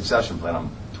 well, I need a succession plan.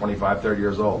 I'm 25, 30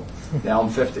 years old. Now I'm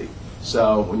 50.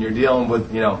 So when you're dealing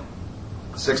with,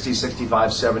 60,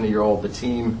 65, 70-year-old, the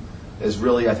team is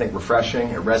really, I think,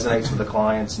 refreshing. It resonates with the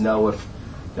clients. Know if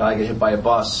I get hit by a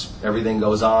bus, everything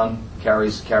goes on,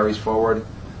 carries forward.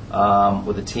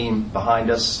 With a team behind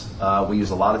us, we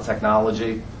use a lot of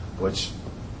technology, which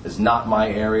is not my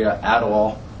area at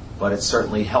all, but it's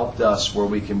certainly helped us where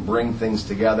we can bring things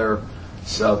together.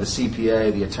 So the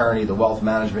CPA, the attorney, the wealth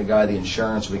management guy, the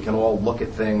insurance, we can all look at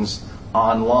things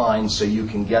online so you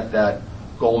can get that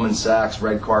Goldman Sachs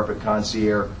red carpet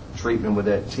concierge treatment with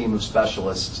a team of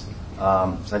specialists. So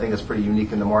I think that's pretty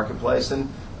unique in the marketplace,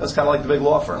 and that's kind of like the big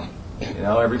law firm.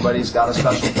 Everybody's got a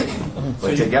specialty.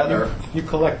 But So together, you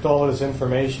collect all of this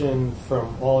information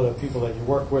from all of the people that you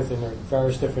work with in their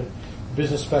various different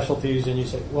business specialties, and you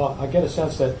say, well, I get a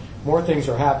sense that more things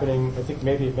are happening. I think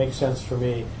maybe it makes sense for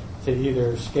me to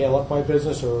either scale up my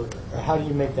business, or how do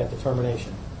you make that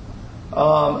determination?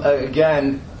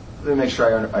 Again, let me make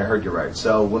sure I heard you right.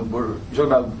 So when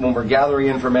we're gathering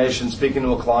information, speaking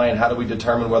to a client, how do we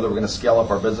determine whether we're going to scale up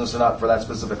our business or not for that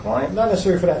specific client? Not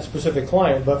necessarily for that specific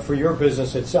client, but for your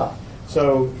business itself.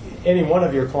 So any one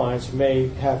of your clients may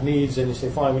have needs, and you say,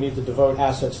 fine, we need to devote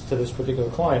assets to this particular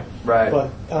client. Right.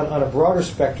 But on a broader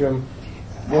spectrum,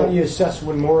 how do you assess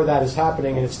when more of that is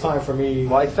happening and it's time for me?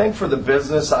 Well, I think for the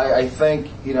business, I think,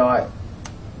 I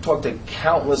talked to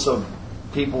countless of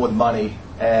people with money,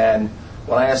 and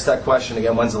when I ask that question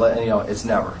again, when's the it's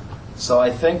never. So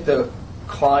I think the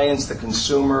clients, the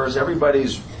consumers,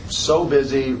 everybody's so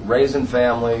busy raising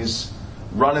families,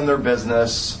 running their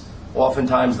business,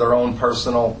 oftentimes their own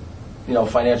personal,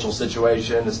 financial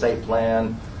situation, estate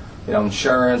plan,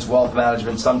 insurance, wealth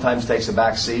management sometimes takes a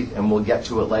back seat, and we'll get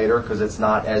to it later because it's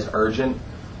not as urgent.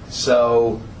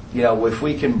 So, if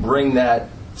we can bring that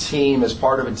team as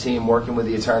part of a team working with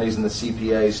the attorneys and the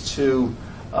CPAs to,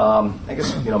 I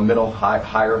guess,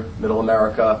 higher middle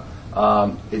America,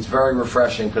 it's very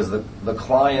refreshing because the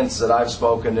clients that I've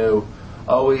spoken to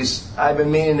I've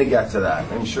been meaning to get to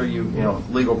that. I'm sure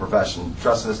legal profession,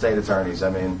 trust and estate attorneys,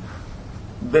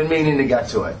 been meaning to get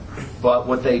to it. But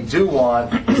what they do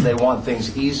want is they want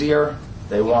things easier,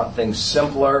 they want things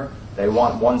simpler, they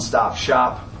want one-stop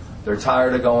shop. They're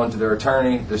tired of going to their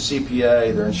attorney, their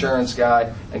CPA, their insurance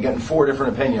guy, and getting 4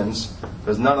 different opinions,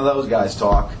 because none of those guys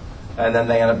talk, and then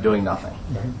they end up doing nothing.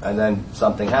 And then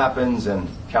something happens, and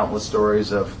countless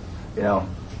stories of,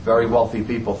 very wealthy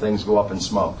people, things go up in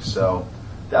smoke. So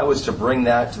that was to bring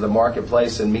that to the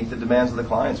marketplace and meet the demands of the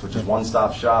clients, which is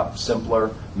one-stop shop, simpler,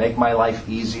 make my life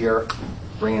easier,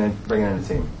 bring in a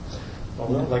team. Well,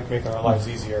 we like making our lives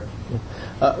easier.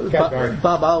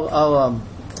 Bob, I'll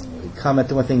comment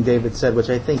to one thing David said, which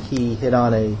I think he hit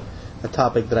on a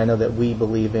topic that I know that we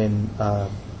believe in,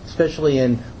 especially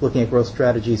in looking at growth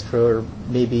strategies for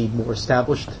maybe more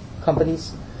established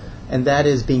companies, and that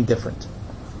is being different.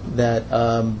 That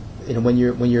when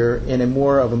you're in a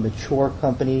more of a mature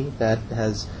company that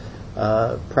has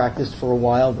practiced for a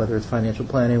while, whether it's financial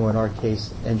planning or in our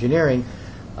case engineering,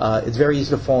 it's very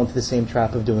easy to fall into the same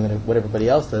trap of doing what everybody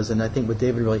else does. And I think what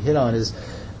David really hit on is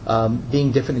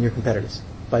being different than your competitors.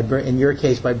 In your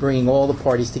case, by bringing all the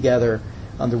parties together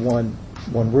under one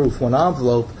roof, one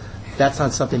envelope, that's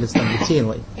not something that's done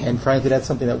routinely. And frankly, that's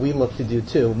something that we look to do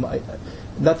too.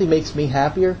 Nothing makes me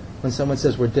happier when someone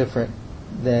says we're different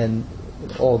than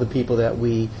all the people that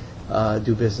we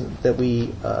do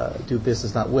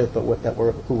business not with, but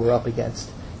who we're up against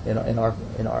in our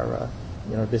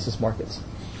business markets.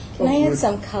 Can I add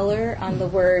some color on the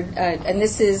word? And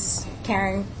this is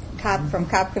Karen Kopp from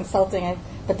Kopp Consulting,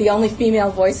 but the only female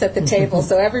voice at the table,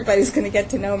 so everybody's going to get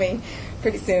to know me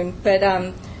pretty soon.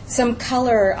 But some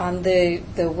color on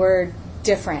the word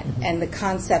different and the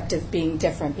concept of being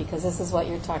different, because this is what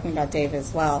you're talking about, Dave,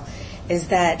 as well, is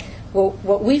that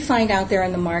what we find out there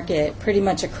in the market pretty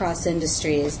much across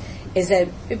industries is that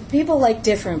people like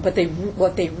different, but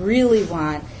what they really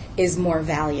want is more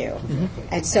value.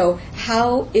 And so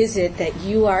how is it that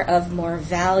you are of more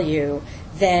value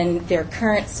than their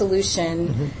current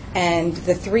solution and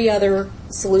the 3 other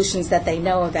solutions that they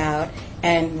know about,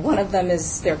 and one of them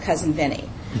is their cousin Vinny?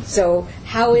 So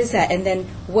how is that? And then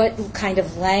what kind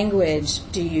of language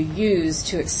do you use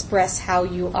to express how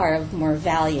you are of more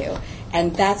value?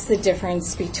 And that's the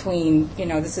difference between,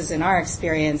 this is in our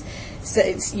experience, so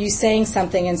it's you saying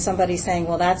something and somebody saying,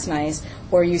 well, that's nice,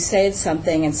 or you said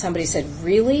something and somebody said,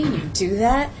 really? You do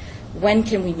that? When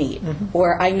can we meet?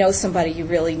 Or I know somebody you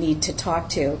really need to talk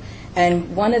to.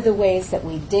 And one of the ways that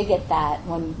we dig at that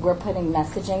when we're putting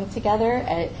messaging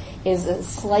together is a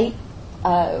slight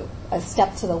a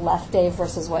step to the left, Dave,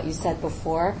 versus what you said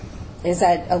before, is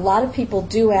that a lot of people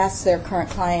do ask their current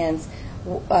clients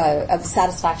of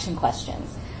satisfaction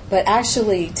questions. But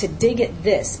actually, to dig at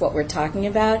what we're talking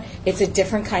about, it's a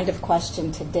different kind of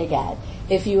question to dig at.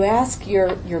 If you ask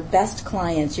your best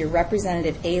clients, your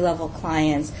representative A-level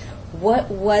clients, what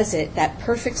was it, that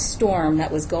perfect storm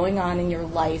that was going on in your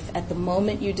life at the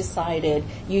moment you decided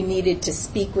you needed to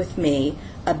speak with me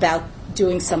about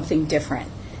doing something different?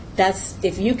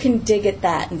 If you can dig at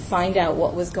that and find out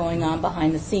what was going on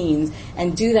behind the scenes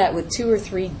and do that with 2 or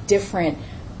 3 different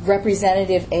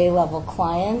representative A-level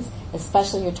clients,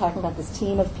 especially you're talking about this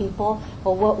team of people,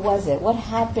 well, what was it? What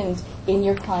happened in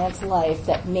your client's life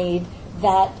that made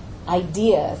that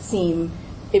idea seem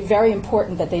very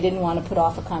important that they didn't want to put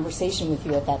off a conversation with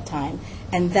you at that time?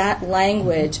 And that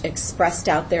language expressed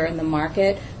out there in the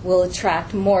market will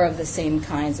attract more of the same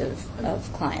kinds of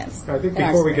clients. I think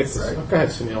before we get to go ahead,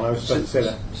 Sunil. I was about to say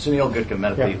that. Sunil Gupta,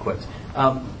 Medically Equipped.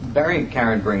 Barry and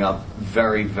Karen bring up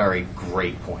very, very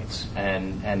great points,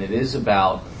 and it is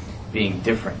about being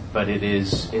different, but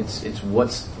it's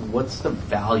what's the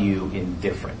value in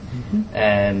different,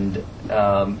 and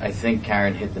I think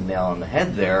Karen hit the nail on the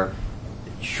head there.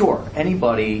 Sure,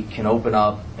 anybody can open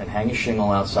up and hang a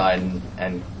shingle outside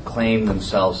and claim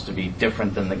themselves to be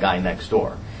different than the guy next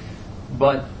door.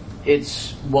 But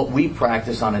it's what we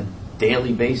practice on a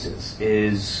daily basis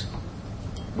is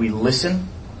we listen,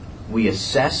 we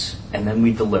assess, and then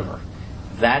we deliver.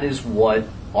 That is what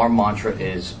our mantra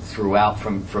is throughout,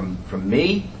 from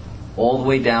me all the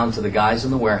way down to the guys in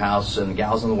the warehouse and the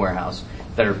gals in the warehouse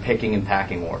that are picking and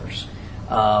packing orders.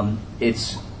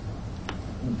 It's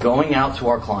going out to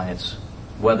our clients,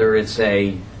 whether it's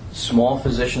a small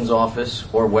physician's office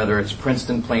or whether it's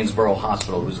Princeton Plainsboro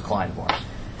Hospital, who's a client of ours,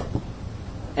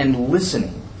 and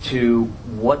listening to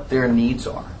what their needs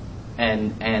are,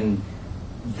 and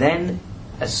then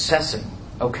assessing,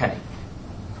 okay,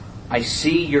 I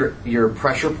see your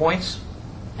pressure points,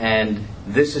 and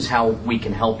this is how we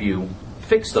can help you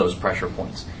fix those pressure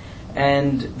points.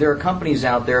 And there are companies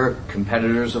out there,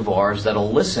 competitors of ours,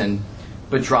 that'll listen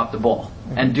but drop the ball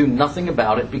and do nothing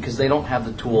about it because they don't have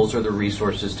the tools or the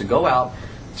resources to go out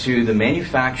to the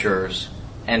manufacturers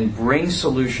and bring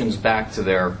solutions back to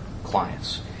their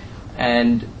clients.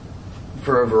 And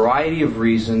for a variety of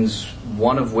reasons,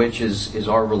 one of which is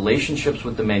our relationships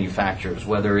with the manufacturers,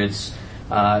 whether it's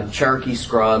Cherokee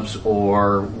Scrubs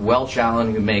or Welch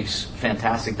Allen, who makes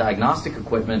fantastic diagnostic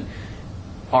equipment.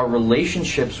 Our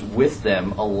relationships with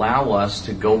them allow us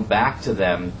to go back to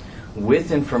them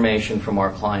with information from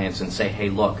our clients and say, hey,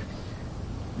 look,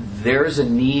 there's a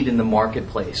need in the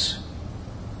marketplace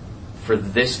for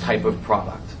this type of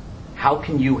product. How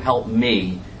can you help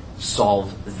me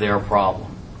solve their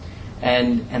problem?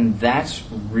 And that's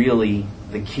really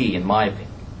the key, in my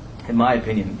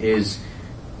opinion, is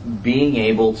being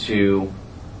able to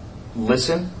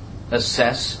listen,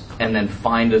 assess, and then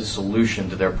find a solution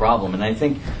to their problem. And I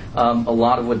think a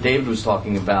lot of what David was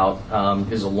talking about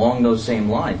is along those same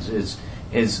lines,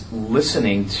 is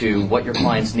listening to what your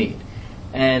clients need.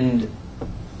 And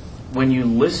when you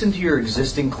listen to your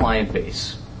existing client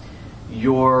base,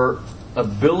 your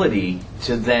ability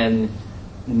to then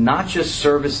not just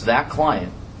service that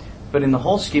client, but in the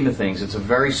whole scheme of things, it's a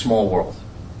very small world.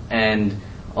 And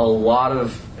a lot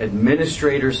of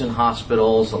administrators in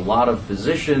hospitals, a lot of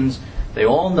physicians, they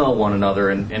all know one another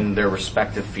in their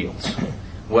respective fields,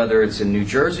 whether it's in New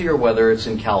Jersey or whether it's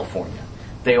in California.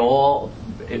 They all,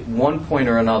 at one point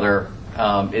or another,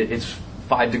 it's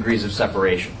 5 degrees of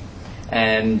separation.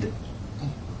 And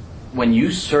when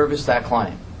you service that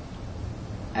client,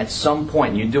 at some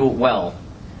point, you do it well,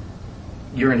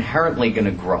 you're inherently going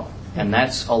to grow. And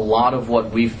that's a lot of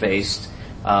what we've faced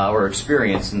or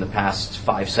experienced in the past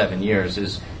 5-7 years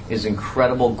is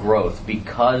incredible growth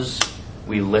because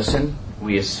we listen,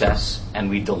 we assess, and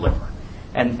we deliver.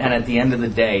 And at the end of the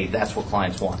day, that's what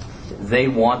clients want. They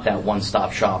want that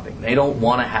one-stop shopping. They don't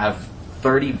want to have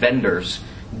 30 vendors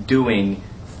doing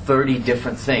 30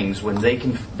 different things when they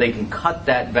can cut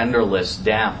that vendor list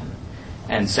down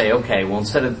and say, okay, well,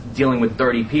 instead of dealing with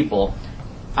 30 people,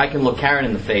 I can look Karen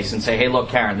in the face and say, hey, look,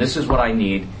 Karen, this is what I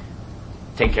need.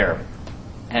 Take care of it.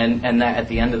 And that, at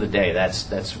the end of the day,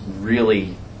 that's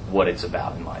really what it's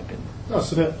about, in my opinion. No,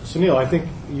 Sunil, I think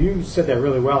you said that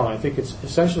really well, and I think it's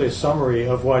essentially a summary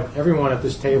of what everyone at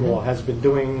this table has been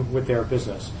doing with their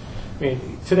business. I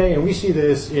mean, today, and we see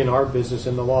this in our business,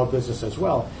 in the law business as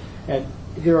well, and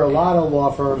there are a lot of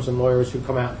law firms and lawyers who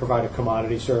come out and provide a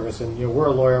commodity service, and we're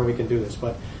a lawyer and we can do this,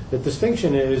 but the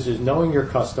distinction is knowing your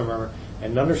customer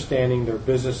and understanding their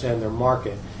business and their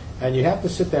market, and you have to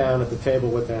sit down at the table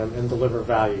with them and deliver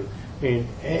value. I mean,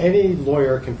 any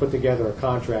lawyer can put together a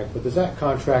contract, but does that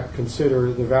contract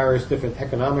consider the various different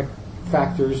economic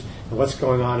factors and what's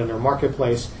going on in their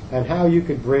marketplace and how you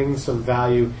could bring some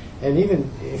value? And even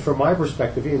from my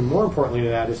perspective, even more importantly than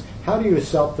that is how do you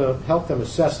help them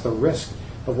assess the risk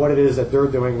of what it is that they're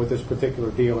doing with this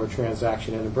particular deal or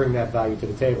transaction and to bring that value to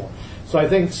the table. So I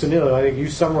think, Sunil, I think you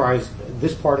summarized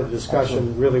this part of the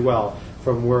discussion really well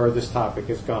from where this topic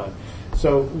has gone.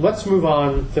 So let's move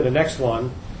on to the next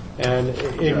one. And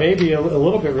it may be a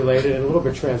little bit related and a little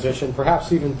bit transition,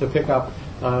 perhaps even to pick up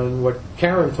on what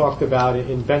Karen talked about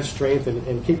in bench strength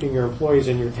and keeping your employees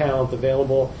and your talent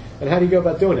available. And how do you go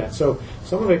about doing that? So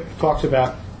some of it talks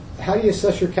about how do you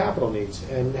assess your capital needs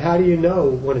and how do you know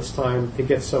when it's time to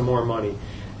get some more money?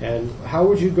 And how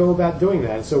would you go about doing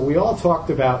that? So we all talked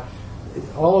about,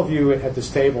 all of you at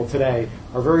this table today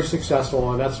are very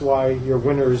successful, and that's why you're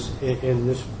winners in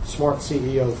this Smart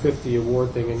CEO 50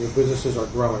 award thing, and your businesses are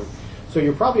growing. So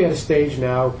you're probably at a stage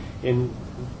now in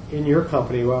your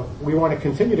company, well, we want to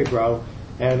continue to grow,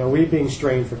 and are we being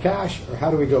strained for cash, or how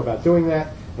do we go about doing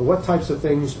that? And what types of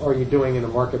things are you doing in the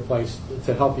marketplace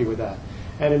to help you with that?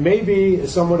 And it may be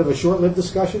somewhat of a short-lived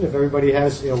discussion if everybody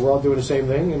has, we're all doing the same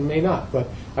thing, and may not. But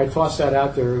I toss that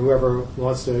out there, whoever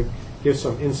wants to give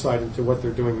some insight into what they're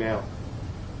doing now.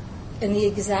 And the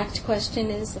exact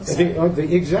question is?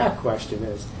 The exact question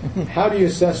is, how do you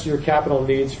assess your capital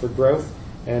needs for growth,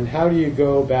 and how do you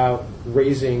go about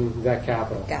raising that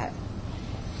capital? Got it.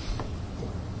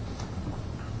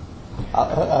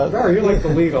 Barry, you like the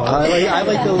lead off. I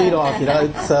like the lead off.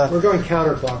 It's, we're going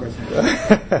counterclockwise.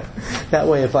 That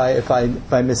way, if I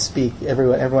misspeak,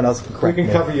 everyone else can correct me. We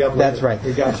can cover you up. That's later. right.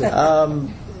 We got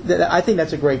you. I think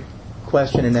that's a great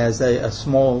question, and as a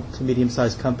small to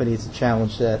medium-sized company, it's a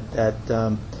challenge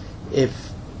that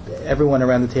if everyone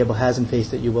around the table hasn't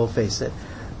faced it, you will face it.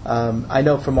 I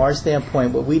know from our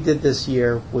standpoint, what we did this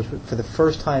year, which for the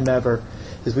first time ever,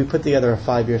 is we put together a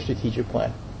 5-year strategic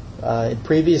plan. In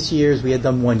previous years, we had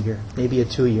done 1 year, maybe a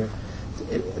 2 year.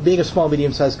 being a small,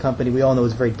 medium-sized company, we all know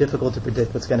it's very difficult to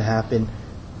predict what's going to happen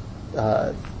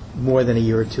more than a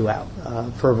year or two out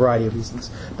for a variety of reasons.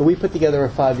 But we put together a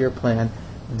 5-year plan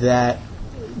that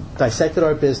dissected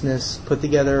our business, put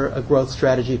together a growth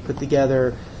strategy, put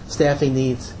together staffing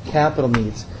needs, capital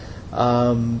needs,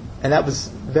 and that was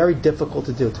very difficult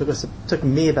to do. It took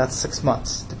me about 6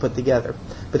 months to put together.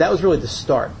 But that was really the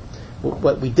start.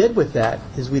 What we did with that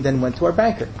is we then went to our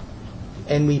banker,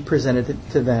 and we presented it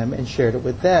to them and shared it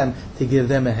with them to give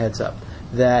them a heads up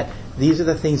that these are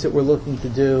the things that we're looking to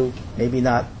do, maybe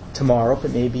not tomorrow,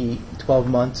 but maybe 12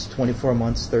 months, 24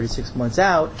 months, 36 months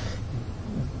out.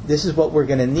 This is what we're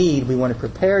going to need. We want to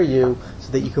prepare you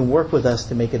so that you can work with us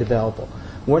to make it available.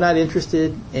 We're not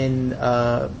interested in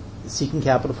seeking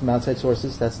capital from outside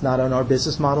sources. That's not on our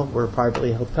business model. We're a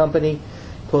privately held company,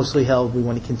 closely held. We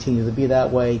want to continue to be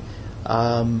that way.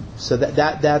 So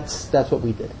that's what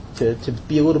we did, to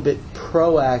be a little bit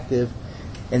proactive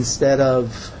instead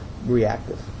of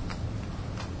reactive.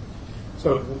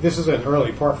 So this is an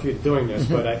early part for you doing this,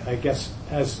 but I guess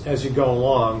as you go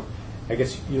along, I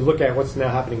guess you look at what's now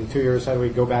happening in 2 years. How do we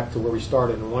go back to where we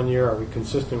started in 1 year? Are we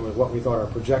consistent with what we thought our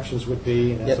projections would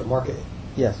be, and as a market?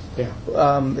 Yes. Yeah.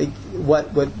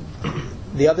 What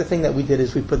the other thing that we did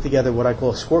is we put together what I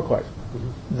call a scorecard.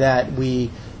 That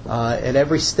we at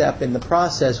every step in the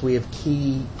process we have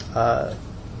key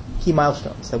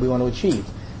milestones that we want to achieve,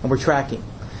 and we're tracking.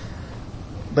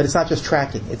 But it's not just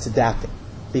tracking; it's adapting,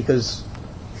 because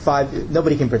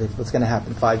nobody can predict what's going to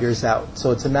happen 5 years out.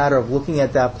 So it's a matter of looking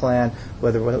at that plan,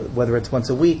 whether it's once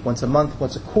a week, once a month,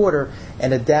 once a quarter,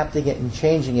 and adapting it and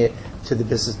changing it to the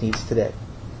business needs today.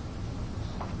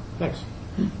 Thanks.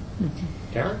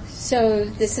 Karen? So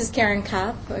this is Karen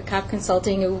Kopp, Kopp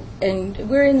Consulting, and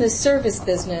we're in the service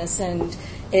business, and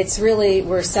it's really,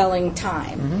 we're selling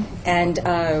time. And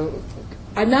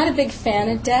I'm not a big fan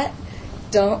of debt.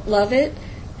 Don't love it.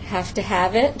 Have to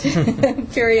have it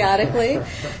periodically.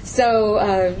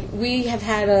 So we have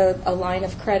had a line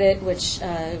of credit, which,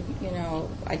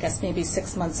 I guess maybe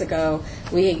 6 months ago,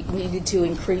 we needed to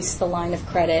increase the line of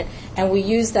credit, and we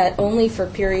use that only for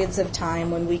periods of time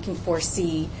when we can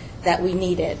foresee that we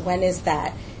need it. When is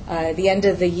that? The end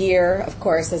of the year, of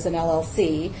course, as an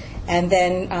LLC, and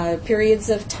then periods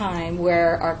of time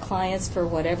where our clients, for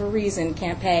whatever reason,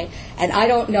 can't pay. And I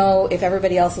don't know if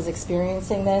everybody else is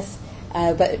experiencing this,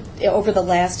 but over the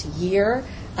last year,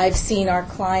 I've seen our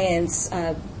clients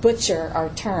butcher our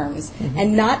terms,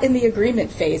 and not in the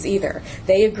agreement phase either.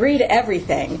 They agree to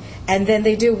everything, and then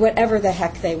they do whatever the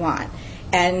heck they want.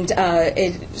 And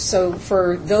so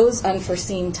for those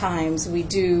unforeseen times, we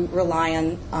do rely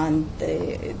on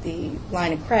the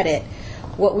line of credit.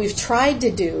 What we've tried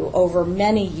to do over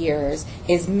many years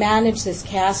is manage this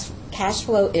cash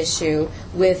flow issue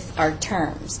with our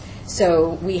terms.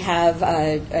 So we have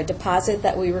a deposit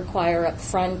that we require up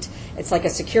front. It's like a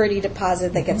security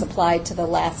deposit that gets applied to the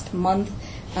last month.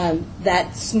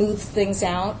 That smooths things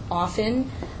out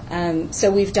often. So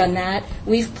we've done that.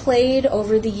 We've played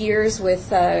over the years with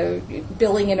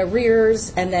billing in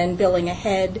arrears and then billing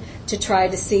ahead to try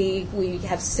to see. We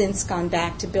have since gone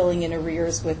back to billing in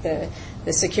arrears with the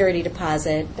security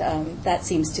deposit. That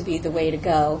seems to be the way to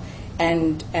go.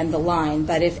 And the line.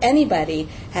 But if anybody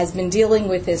has been dealing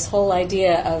with this whole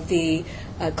idea of the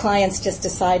clients just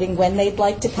deciding when they'd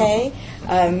like to pay,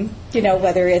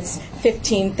 whether it's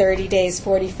 15, 30 days,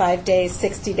 45 days,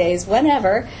 60 days,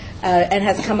 whenever, and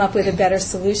has come up with a better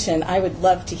solution, I would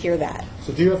love to hear that.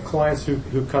 So do you have clients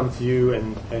who come to you,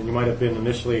 and you might have been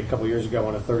initially a couple of years ago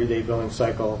on a 30-day billing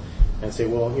cycle, and say,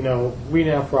 well, we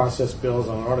now process bills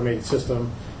on an automated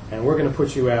system, and we're going to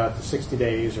put you out to 60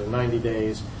 days or 90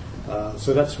 days.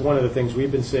 So that's one of the things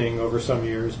we've been seeing over some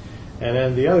years. And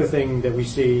then the other thing that we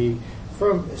see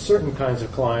from certain kinds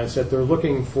of clients, that they're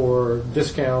looking for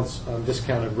discounts on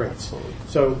discounted rates.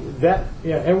 So that,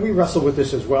 and we wrestle with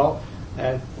this as well.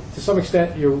 And to some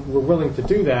extent, we're willing to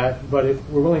do that, but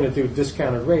we're willing to do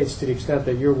discounted rates to the extent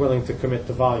that you're willing to commit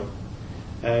to volume.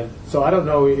 And so I don't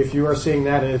know if you are seeing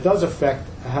that, and it does affect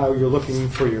how you're looking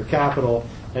for your capital,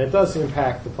 and it does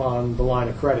impact upon the line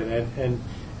of credit. And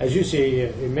as you see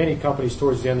in many companies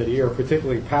towards the end of the year,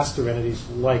 particularly pass-through entities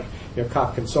like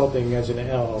Kopp Consulting as an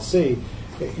LLC,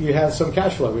 you have some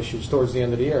cash flow issues towards the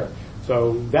end of the year.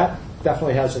 So that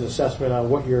definitely has an assessment on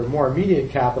what your more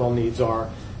immediate capital needs are.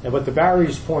 And what to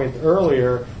Barry's point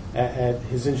earlier at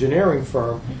his engineering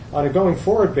firm, on a going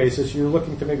forward basis, you're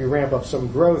looking to maybe ramp up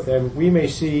some growth, and we may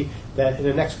see that in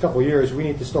the next couple of years we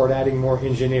need to start adding more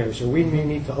engineers, or we may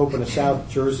need to open a South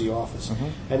Jersey office.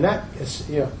 And that is,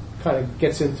 kind of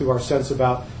gets into our sense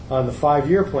about on the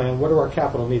 5-year plan, what do our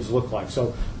capital needs look like?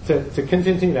 So to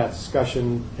continue that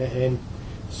discussion, and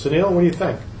Sunil, what do you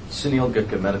think? Sunil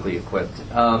Gupta, medically equipped.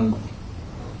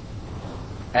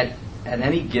 At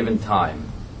any given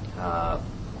time,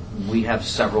 we have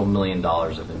several $1 million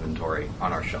of inventory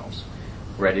on our shelves,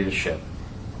 ready to ship.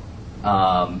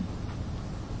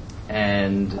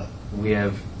 And we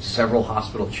have several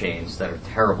hospital chains that are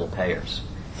terrible payers.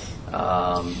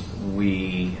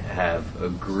 We have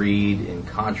agreed in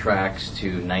contracts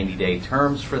to 90-day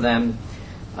terms for them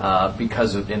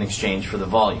in exchange for the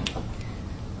volume.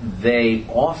 They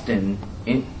often,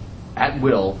 at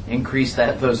will, increase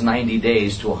those 90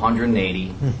 days to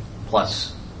 180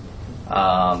 plus.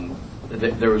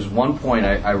 There was one point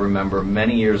I remember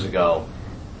many years ago.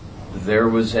 There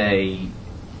was a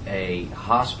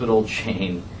hospital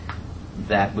chain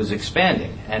that was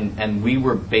expanding, and we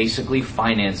were basically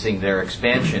financing their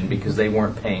expansion because they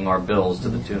weren't paying our bills to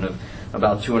the tune of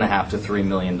about $2.5 to $3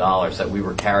 million that we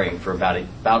were carrying for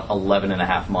about 11 and a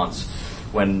half months.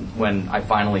 When I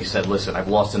finally said, listen, I've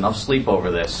lost enough sleep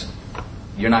over this.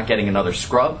 You're not getting another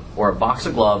scrub or a box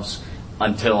of gloves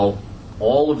until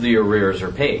all of the arrears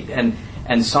are paid.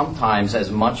 And sometimes, as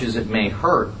much as it may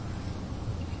hurt,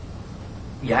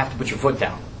 you have to put your foot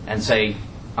down and say,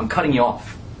 I'm cutting you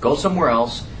off. Go somewhere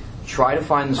else. Try to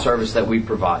find the service that we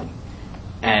provide,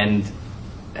 and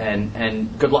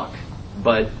good luck.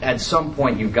 But at some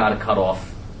point, you've got to cut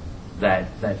off that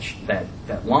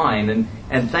line.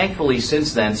 And thankfully,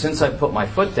 since then, since I put my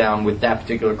foot down with that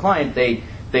particular client,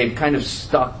 they've kind of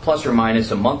stuck plus or minus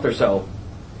a month or so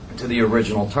to the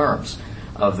original terms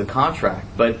of the contract.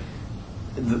 But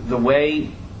the way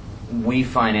we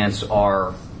finance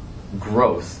our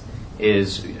growth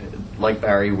is, like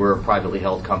Barry, we're a privately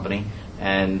held company,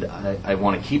 and I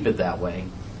want to keep it that way.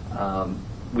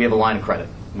 We have a line of credit.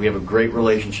 We have a great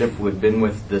relationship. We've been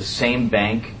with the same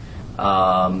bank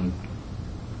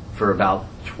for about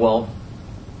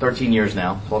 13 years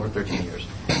now, 12 or 13 years.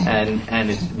 And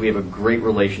we have a great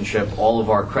relationship. All of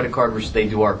our credit card, they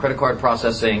do our credit card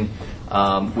processing,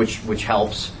 which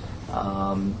helps.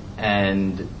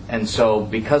 And so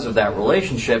because of that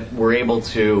relationship, we're able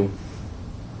to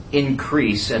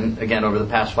increase, and again, over the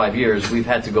past 5 years, we've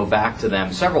had to go back to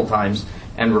them several times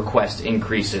and request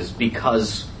increases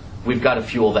because we've got to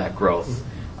fuel that growth.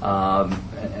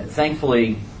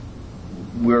 Thankfully,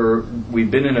 we've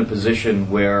been in a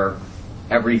position where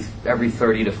every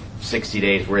 30 to 60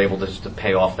 days we're able to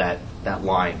pay off that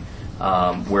line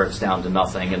where it's down to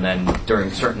nothing, and then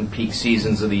during certain peak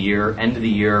seasons of the year, end of the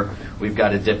year, we've got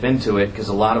to dip into it because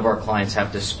a lot of our clients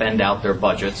have to spend out their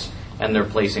budgets, and they're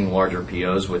placing larger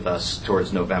POs with us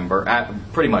towards November,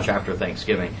 pretty much after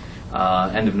Thanksgiving,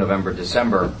 end of November,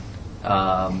 December.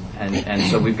 And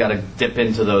so we've got to dip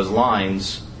into those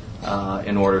lines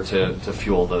in order to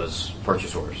fuel those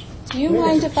purchase orders. Do you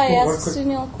mind if I ask quick-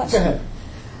 Sunil a question? Go ahead.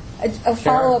 A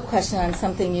follow-up question on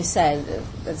something you said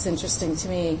that's interesting to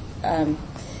me.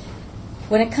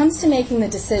 When it comes to making the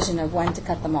decision of when to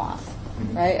cut them off,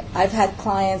 right? I've had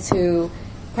clients who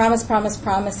promise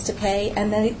to pay,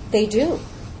 and they do.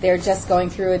 They're just going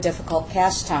through a difficult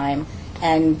cash time,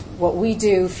 and what we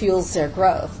do fuels their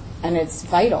growth, and it's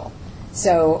vital.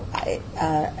 So,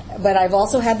 but I've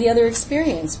also had the other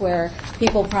experience where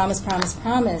people promise,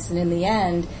 and in the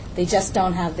end, they just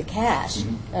don't have the cash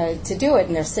to do it,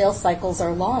 and their sales cycles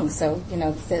are long, so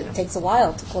it takes a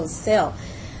while to close a sale.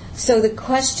 So the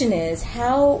question is,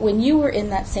 when you were in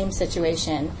that same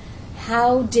situation,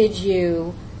 how did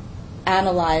you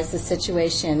analyze the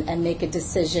situation and make a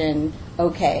decision,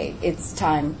 okay, it's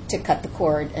time to cut the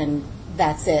cord and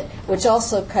that's it, which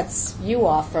also cuts you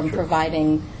off from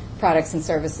providing products and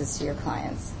services to your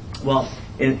clients? Well,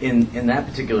 in that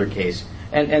particular case,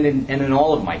 and in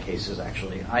all of my cases,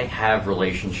 actually, I have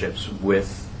relationships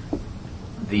with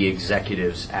the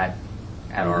executives at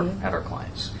our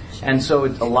clients. And so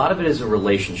a lot of it is a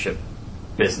relationship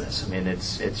business. I mean,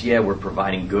 it's we're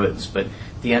providing goods, but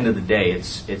at the end of the day,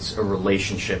 it's a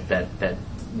relationship that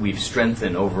we've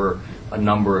strengthened over a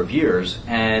number of years,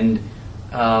 and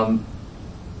I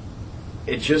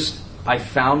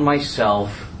found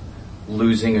myself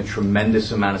losing a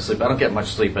tremendous amount of sleep. I don't get much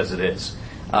sleep as it is,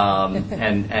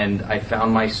 and I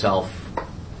found myself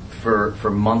for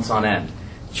months on end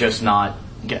just not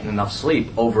getting enough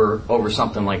sleep over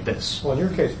something like this. Well, in your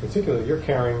case particularly, you're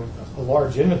carrying a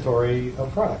large inventory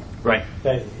of product. Right.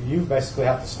 That you basically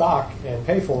have to stock and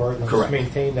pay for and Correct. just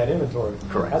maintain that inventory.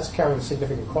 Correct. That's carrying a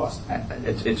significant cost.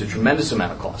 It's a tremendous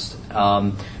amount of cost.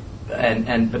 But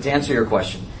to answer your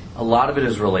question, a lot of it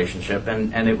is relationship,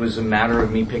 and it was a matter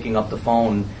of me picking up the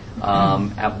phone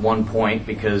at one point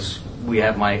because we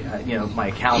have my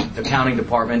accounting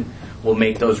department will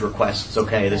make those requests.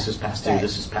 Okay, this is past due.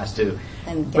 This is past due.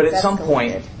 And But at gets some escalated,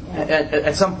 point,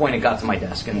 At some point, it got to my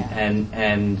desk, and Yeah.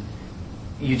 and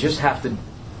you just have to.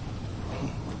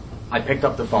 I picked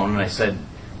up the phone and I said,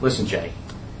 "Listen, Jay,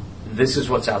 this is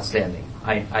what's outstanding.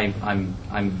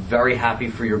 I'm very happy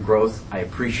for your growth. I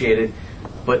appreciate it,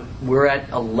 but we're at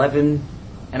 11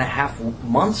 and a half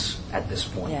months at this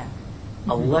point. Yeah.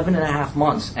 11 and a half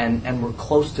months, and we're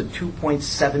close to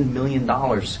 $2.7 million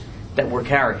that we're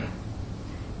carrying.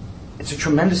 It's a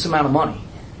tremendous amount of money,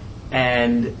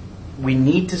 and we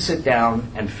need to sit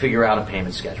down and figure out a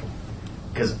payment schedule,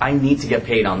 because I need to get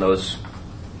paid on those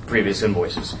previous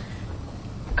invoices.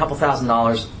 A couple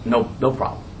 $1,000s, no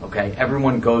problem. Okay,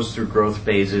 everyone goes through growth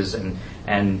phases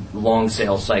and long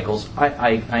sales cycles.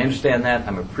 I understand that.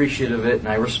 I'm appreciative of it, and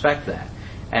I respect that.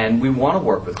 And we want to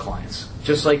work with clients,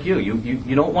 just like you.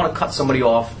 You don't want to cut somebody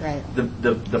off Right.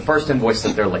 the first invoice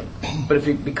that they're late. But if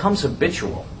it becomes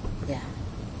habitual, Yeah.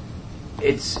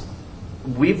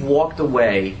 we've walked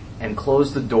away and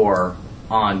closed the door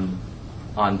on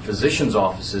physicians'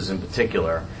 offices in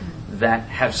particular that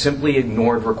have simply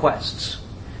ignored requests.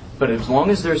 But as long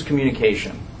as there's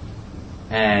communication,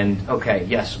 and okay,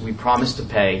 yes, we promise to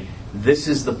pay, this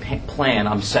is the plan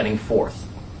I'm setting forth.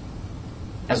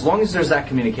 As long as there's that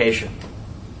communication,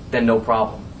 then no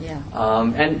problem. Yeah.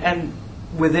 And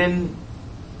within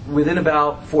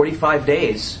about 45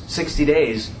 days, 60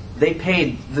 days, they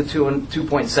paid the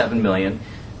 $2.7 million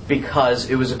because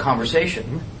it was a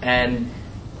conversation, and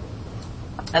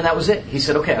that was it. He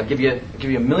said, "Okay, I'll give you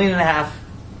 $1.5 million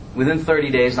within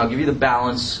 30 days, and I'll give you the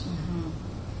balance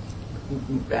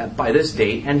by this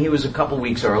date." And he was a couple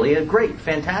weeks early. And great,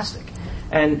 fantastic.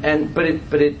 But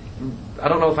it. I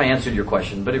don't know if I answered your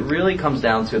question, but it really comes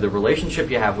down to the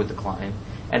relationship you have with the client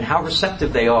and how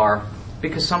receptive they are,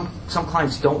 because some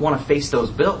clients don't want to face those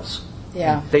bills.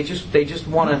 Yeah. They just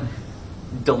want to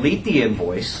delete the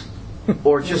invoice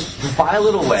or just file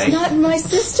it away. It's not in my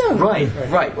system.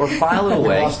 Right. Or file it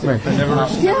away.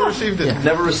 Never received it.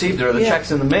 Never received it, or the Yeah. check's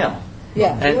in the mail.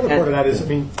 Yeah. The other part of that is,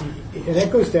 and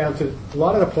that goes down to a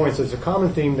lot of the points. There's a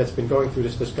common theme that's been going through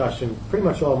this discussion pretty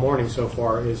much all morning so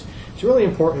far. Is it's really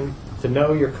important to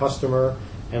know your customer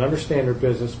and understand their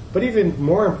business, but even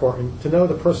more important, to know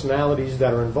the personalities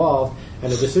that are involved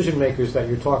and the decision makers that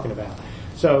you're talking about.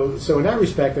 So in that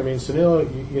respect, I mean, Sunil,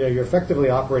 you're effectively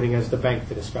operating as the bank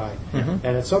to this guy. Mm-hmm.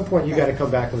 And at some point, you got to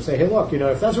come back and say, hey, look,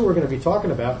 if that's what we're going to be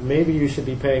talking about, maybe you should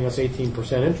be paying us 18%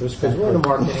 interest because we're in the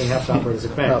market and you have to operate as a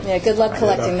bank. Yeah, good luck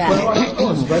collecting that. Well, of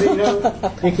course, but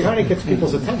it kind of gets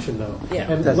people's attention, though.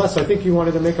 Yeah. And Les, I think you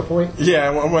wanted to make a point. Yeah,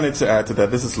 I wanted to add to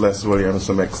that. This is Les Williams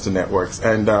from Exeter Networks,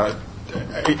 and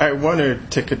I want to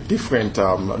take a different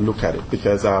look at it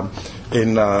because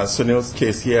in Sunil's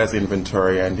case, he has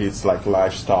inventory and it's like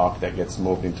livestock that gets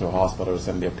moved into hospitals,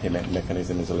 and their payment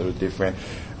mechanism is a little different.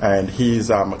 And his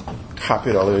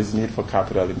his need for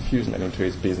capital infusion into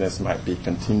his business might be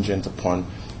contingent upon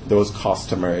those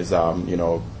customers,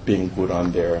 being good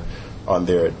on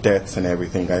their debts and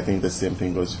everything. I think the same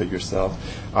thing goes for yourself.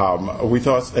 With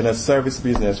us in a service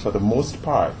business, for the most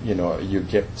part, you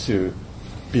get to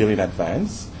bill in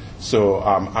advance. So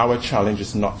our challenge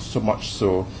is not so much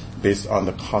so based on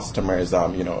the customers,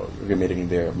 remitting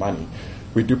their money.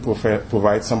 We do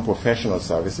provide some professional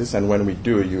services, and when we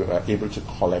do, you are able to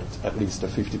collect at least a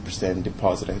 50%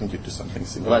 deposit. I think you do something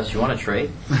similar. Les, you want to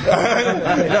trade?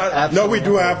 No, we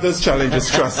do have those challenges,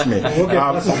 trust me. We'll get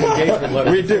lots of engagement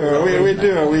letters. We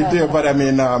do. But I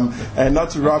mean, and not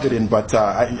to rub it in, but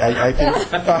I think.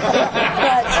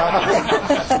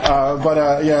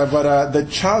 But the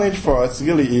challenge for us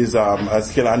really is a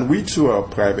skill, and we too are a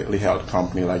privately held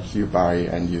company like you, Barry,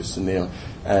 and you, Sunil.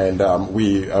 And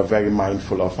we are very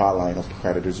mindful of our line of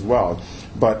credit as well.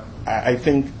 But I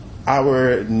think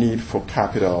our need for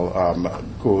capital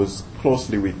goes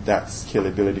closely with that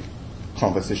scalability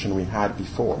conversation we had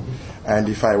before. And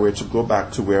if I were to go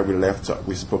back to where we left,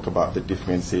 we spoke about the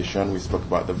differentiation, we spoke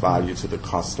about the value to the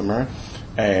customer.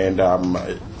 And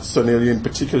Sunil in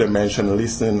particular mentioned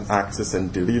listen, access,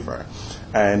 and deliver.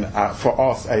 And for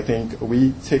us, I think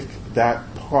we take that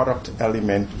product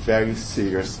element very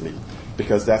seriously,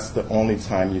 because that's the only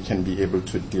time you can be able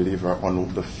to deliver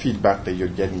on the feedback that you're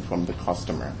getting from the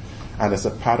customer. And as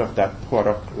a part of that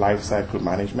product lifecycle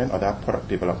management or that product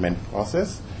development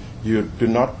process, you do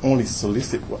not only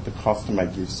solicit what the customer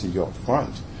gives you up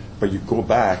front, but you go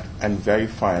back and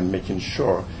verify and making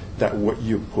sure that what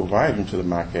you provide into the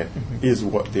market is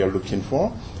what they're looking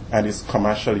for and is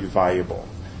commercially viable.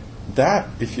 That,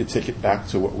 if you take it back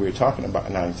to what we're talking about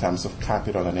now in terms of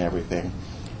capital and everything,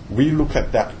 we look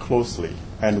at that closely,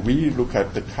 and we look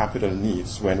at the capital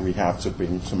needs when we have to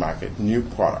bring to market new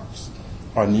products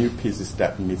or new pieces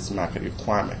that meets market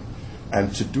requirement.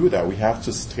 And to do that, we have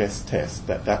to stress test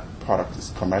that that product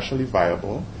is commercially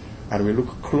viable, and we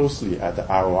look closely at the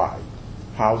ROI.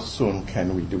 How soon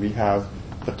can we? Do we have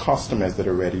the customers that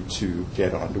are ready to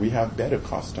get on? Do we have better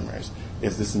customers?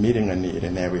 Is this meeting a need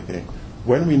and everything?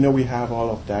 When we know we have all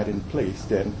of that in place,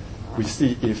 then we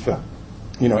see if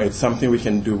it's something we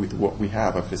can do with what we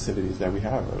have, our facilities that we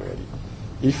have already.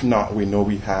 If not, we know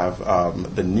we have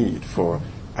the need for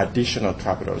additional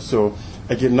capital. So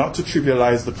again, not to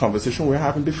trivialize the conversation we were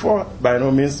having before, by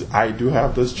no means, I do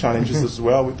have those challenges as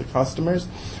well with the customers,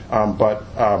 but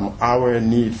our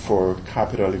need for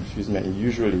capital investment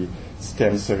usually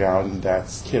stems around that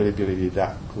scalability,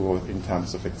 that growth in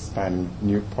terms of expanding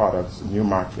new products, new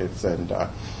markets, and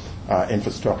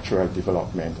infrastructural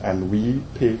development. And we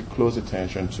paid close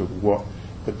attention to what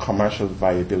the commercial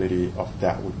viability of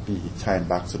that would be, tying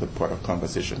back to the product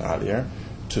conversation earlier,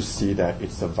 to see that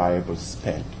it's a viable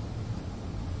spend.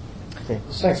 Okay.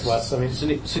 Thanks, Wes. I mean,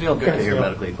 Sunil Gupta here,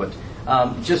 Medically Equipped.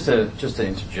 Just to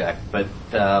interject, but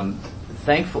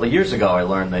thankfully, years ago, I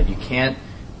learned that you can't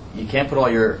put all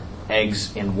your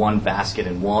eggs in one basket.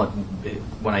 And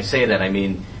when I say that, I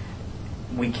mean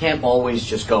we can't always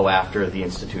just go after the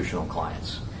institutional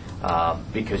clients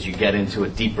because you get into a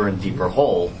deeper and deeper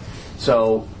hole.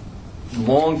 So,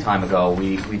 long time ago,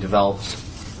 we developed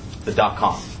the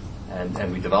 .com,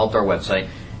 and we developed our website,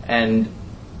 and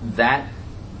that,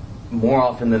 more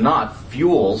often than not,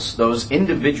 fuels those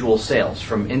individual sales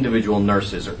from individual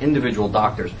nurses or individual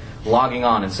doctors logging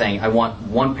on and saying, I want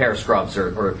one pair of scrubs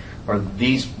or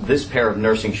this pair of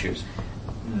nursing shoes.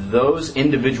 Those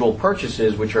individual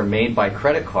purchases, which are made by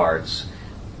credit cards,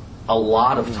 a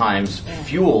lot of times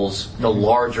fuels the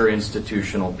larger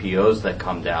institutional POs that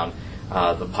come down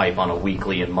the pipe on a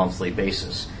weekly and monthly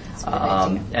basis.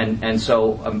 And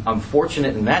so I'm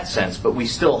fortunate in that sense, but we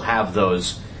still have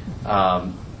those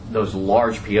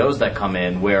large POs that come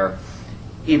in where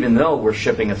even though we're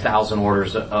shipping 1,000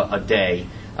 orders a day,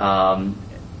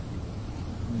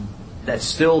 that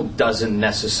still doesn't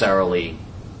necessarily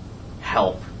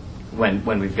help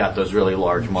when we've got those really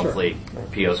large monthly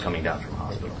POs coming down from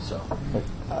hospitals. So.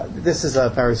 This is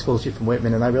Barry Skolci from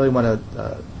Whitman, and I really want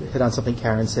to hit on something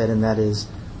Karen said, and that is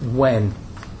when.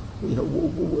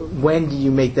 When do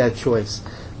you make that choice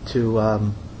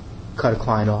to cut a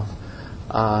client off?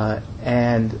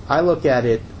 And I look at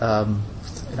it. I'm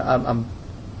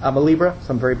a Libra,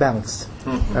 so I'm very balanced.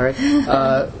 All right.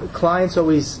 Clients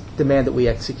always demand that we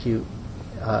execute,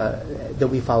 that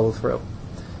we follow through.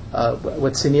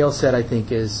 What Sunil said, I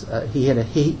think, is he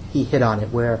hit on it,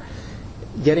 where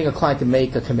getting a client to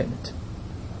make a commitment,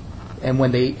 and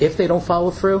if they don't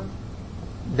follow through,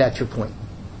 that's your point.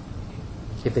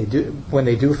 When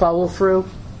they do follow through,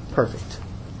 perfect.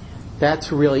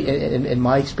 That's really, in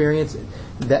my experience,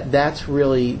 that's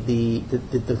really the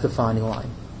defining line.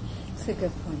 That's a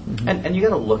good point. Mm-hmm. And you got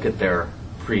to look at their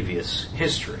previous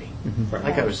history. Mm-hmm.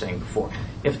 Like I was saying before,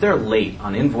 if they're late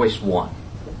on invoice 1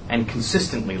 and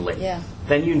consistently late,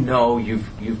 then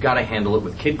you've got to handle it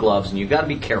with kid gloves, and you've got to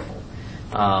be careful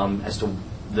as to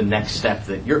the next step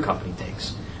that your company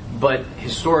takes. But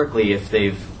historically, if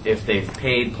they've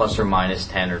paid plus or minus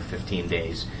 10 or 15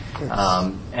 days,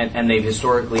 and they've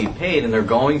historically paid, and they're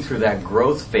going through that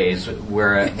growth phase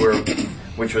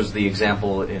which was the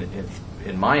example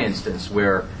in my instance,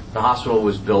 where the hospital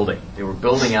was building. They were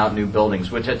building out new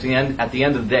buildings, which at the end of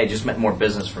the day just meant more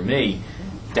business for me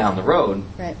down the road.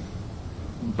 Right.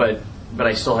 But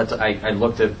I still had to. I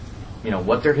looked at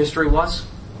what their history was,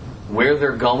 where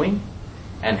they're going,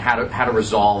 and how to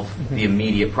resolve the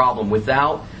immediate problem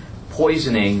without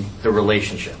poisoning the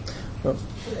relationship. Well,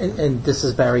 and this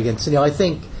is Barry again. So, I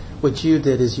think what you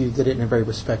did is you did it in a very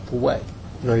respectful way,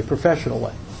 a very professional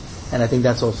way, and I think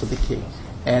that's also the key.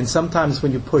 And sometimes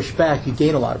when you push back, you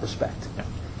gain a lot of respect. Yeah.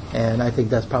 And I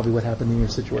think that's probably what happened in your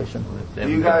situation.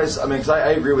 You guys, I mean, because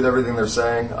I agree with everything they're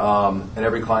saying, and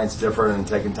every client's different, and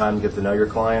taking time to get to know your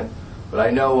client. But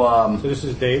I know... so this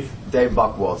is Dave? Dave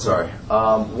Buchwald, sorry.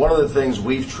 One of the things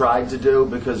we've tried to do,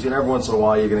 because every once in a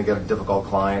while you're going to get a difficult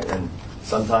client, and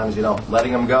sometimes,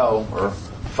 letting them go or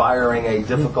firing a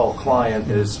difficult client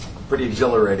is pretty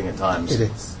exhilarating at times.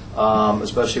 It is.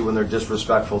 Especially when they're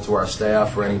disrespectful to our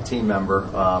staff or any team member.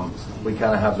 We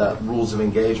kind of have that rules of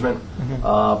engagement.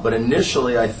 Mm-hmm. But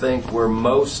initially, I think where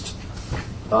most,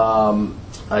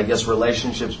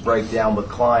 relationships break down with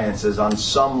clients is on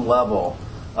some level,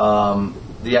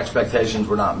 the expectations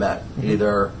were not met. Mm-hmm.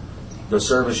 Either the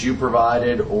service you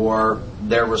provided or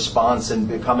their response in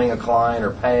becoming a client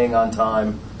or paying on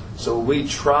time. So what we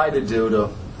try to do to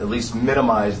at least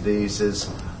minimize these is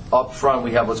up front,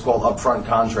 we have what's called upfront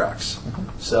contracts.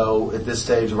 Mm-hmm. So at this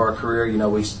stage of our career,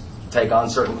 we take on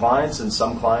certain clients, and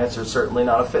some clients are certainly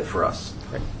not a fit for us.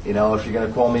 Right. You know, if you're going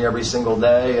to call me every single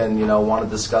day and, you know, want to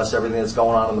discuss everything that's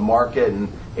going on in the market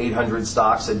and 800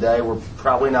 stocks a day, we're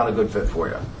probably not a good fit for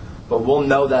you. But we'll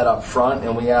know that up front,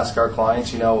 and we ask our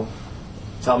clients, you know,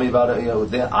 tell me about it, you know,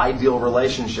 the ideal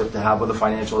relationship to have with a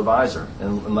financial advisor,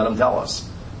 and let them tell us.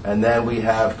 And then we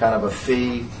have kind of a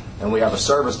fee, and we have a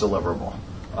service deliverable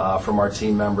from our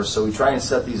team members. So we try and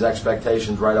set these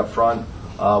expectations right up front.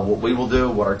 What we will do,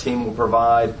 what our team will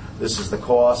provide, this is the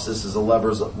cost, this is the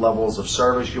levels of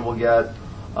service you will get.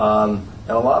 And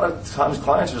a lot of times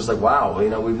clients are just like, wow, you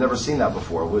know, we've never seen that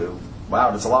before.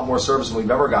 Wow, that's a lot more service than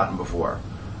we've ever gotten before.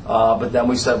 But then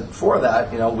we said, for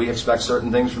that, you know, we expect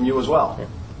certain things from you as well.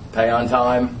 Pay on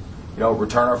time, you know,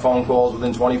 return our phone calls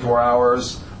within 24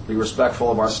 hours, be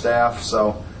respectful of our staff.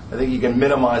 So I think you can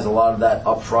minimize a lot of that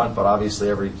up front, but obviously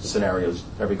every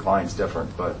client's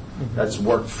different. But that's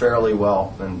worked fairly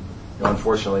well, and you know,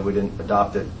 unfortunately we didn't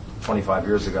adopt it 25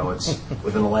 years ago. It's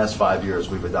within the last 5 years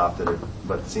we've adopted it,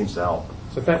 but it seems to help.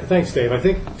 So thanks, Dave. I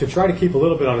think to try to keep a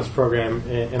little bit on this program,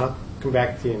 and I'll come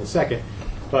back to you in a second,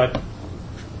 but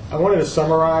I wanted to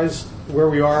summarize where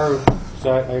we are.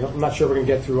 So I'm not sure we're going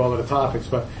to get through all of the topics,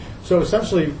 but so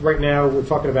essentially right now we're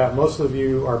talking about most of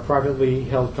you are privately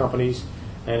held companies,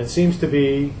 and it seems to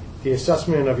be the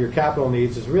assessment of your capital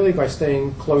needs is really by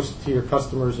staying close to your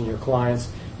customers and your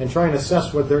clients and trying to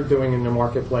assess what they're doing in the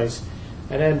marketplace.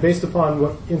 And then based upon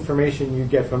what information you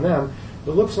get from them,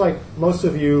 it looks like most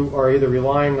of you are either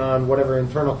relying on whatever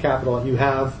internal capital that you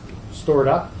have stored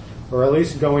up, or at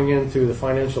least going into the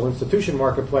financial institution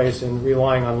marketplace and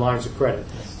relying on lines of credit.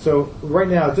 So right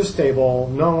now at this table,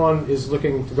 no one is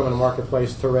looking to go in the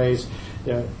marketplace to raise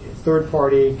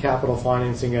third-party capital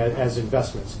financing as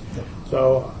investments.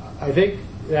 So I think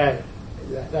that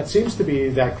seems to be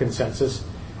that consensus,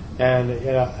 and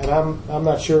I'm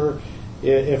not sure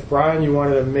if Brian, you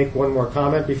wanted to make one more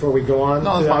comment before we go on.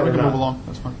 No, that's fine. We can move along.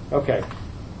 That's fine. Okay.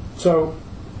 So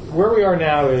where we are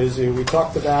now is we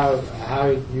talked about how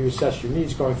you assess your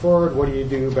needs going forward. What do you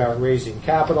do about raising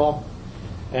capital?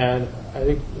 And I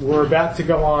think we're about to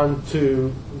go on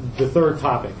to the third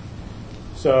topic.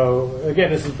 So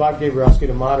again, this is Bob Gabrielski,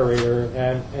 the moderator,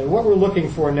 and what we're looking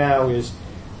for now is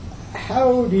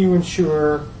how do you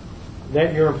ensure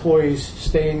that your employees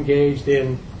stay engaged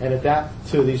in and adapt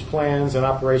to these plans and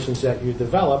operations that you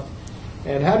developed,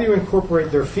 and how do you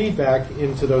incorporate their feedback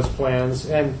into those plans,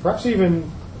 and perhaps even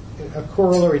a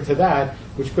corollary to that,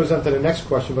 which goes on to the next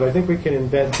question, but I think we can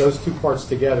embed those two parts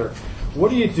together.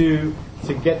 What do you do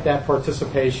to get that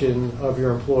participation of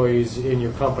your employees in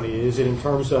your company? Is it in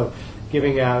terms of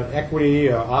giving out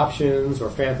equity, options, or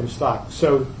phantom stock?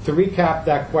 So to recap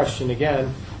that question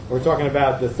again, we're talking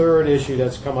about the third issue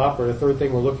that's come up, or the third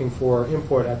thing we're looking for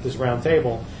input at this round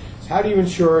table. How do you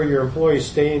ensure your employees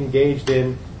stay engaged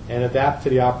in and adapt to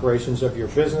the operations of your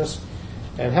business?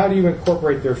 And how do you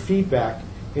incorporate their feedback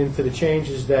into the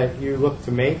changes that you look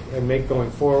to make and make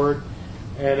going forward?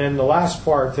 And then the last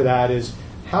part to that is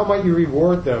how might you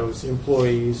reward those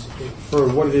employees for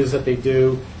what it is that they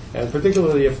do, and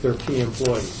particularly if they're key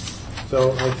employees.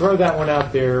 So I'll throw that one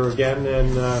out there again,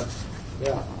 and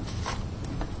yeah.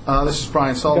 This is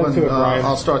Brian Sullivan. Go to it, Brian.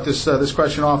 I'll start this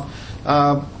question off.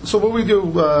 So what we do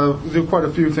quite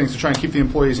a few things to try and keep the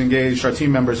employees engaged, our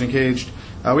team members engaged.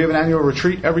 We have an annual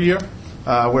retreat every year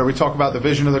where we talk about the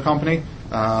vision of the company.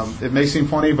 It may seem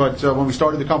funny, but when we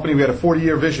started the company, we had a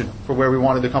 40-year vision for where we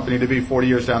wanted the company to be 40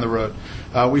 years down the road.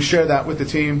 We share that with the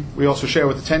team. We also share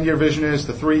what the 10-year vision is,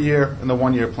 the 3-year, and the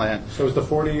 1-year plan. So is the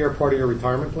 40-year part of your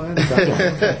retirement plan?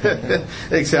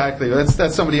 Exactly.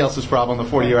 That's somebody else's problem, the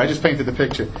 40-year. I just painted the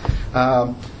picture.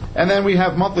 And then we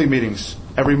have monthly meetings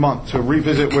every month to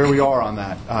revisit where we are on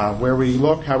that, where we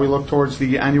look, how we look towards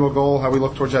the annual goal, how we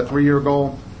look towards that 3-year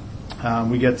goal.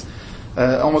 We get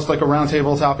almost like a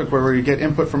roundtable topic where we get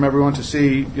input from everyone to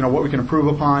see, what we can improve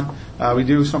upon. We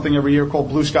do something every year called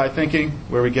Blue Sky Thinking,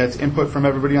 where we get input from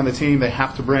everybody on the team. They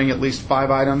have to bring at least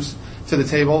 5 items to the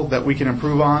table that we can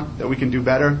improve on, that we can do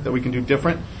better, that we can do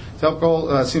different. That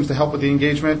goal seems to help with the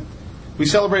engagement. We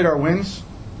celebrate our wins.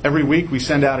 Every week we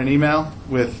send out an email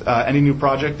with any new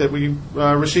project that we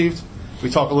received. We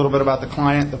talk a little bit about the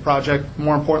client, the project.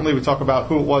 More importantly, we talk about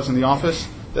who it was in the office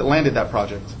that landed that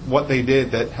project, what they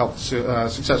did that helped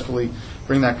successfully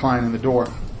bring that client in the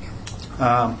door.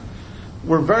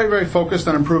 We're very, very focused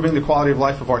on improving the quality of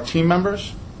life of our team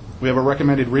members. We have a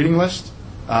recommended reading list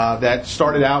that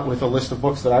started out with a list of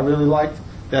books that I really liked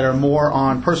that are more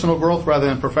on personal growth rather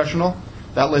than professional.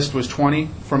 That list was 20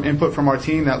 from input from our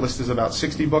team. That list is about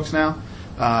 60 books now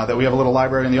that we have a little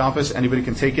library in the office. Anybody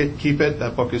can take it, keep it.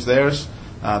 That book is theirs.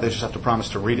 They just have to promise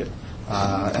to read it.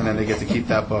 and then they get to keep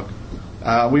that book.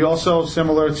 We also,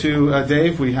 similar to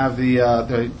Dave, we have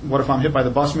the what if I'm hit by the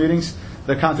bus meetings,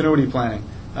 the continuity planning.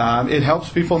 It helps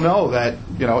people know that,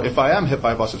 if I am hit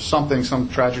by a bus, if some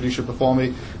tragedy should befall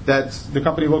me, that the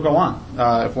company will go on.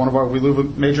 If we lose a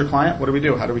major client, what do we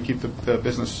do? How do we keep the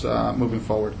business moving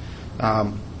forward?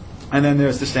 And then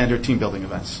there's the standard team building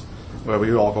events, where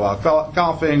we all go out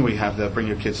golfing. We have the bring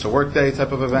your kids to work day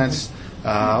type of events.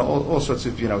 All sorts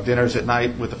of dinners at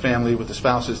night with the family, with the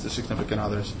spouses, the significant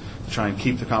others, to try and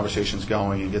keep the conversations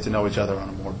going and get to know each other on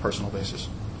a more personal basis.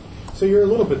 So you're a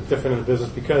little bit different in the business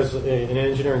because in an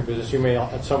engineering business you may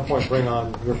at some point bring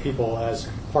on your people as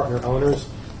partner owners.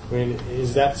 I mean,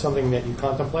 is that something that you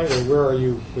contemplate, or where are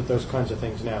you with those kinds of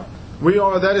things now?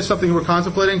 That is something we're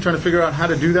contemplating. Trying to figure out how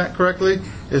to do that correctly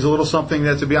is a little something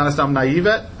that, to be honest, I'm naive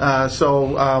at.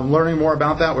 So learning more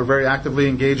about that, we're very actively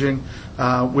engaging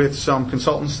with some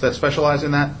consultants that specialize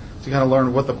in that to kind of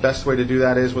learn what the best way to do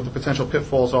that is, what the potential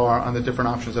pitfalls are on the different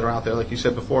options that are out there. Like you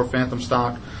said before, phantom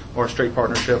stock or a straight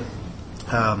partnership.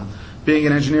 Being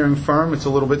an engineering firm, it's a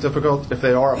little bit difficult. If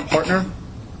they are a partner,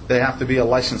 they have to be a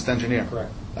licensed engineer.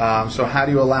 Correct. So how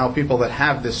do you allow people that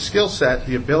have this skill set,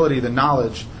 the ability, the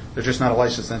knowledge, they're just not a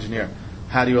licensed engineer,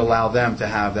 how do you allow them to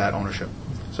have that ownership?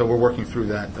 So we're working through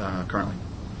that currently.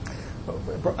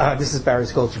 This is Barry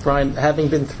Scolci. Brian, having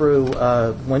been through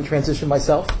one transition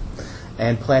myself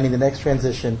and planning the next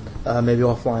transition, maybe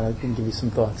offline I can give you some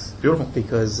thoughts. Beautiful.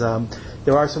 Because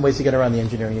there are some ways to get around the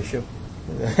engineering issue.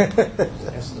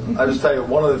 I just tell you,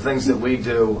 one of the things that we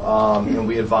do, and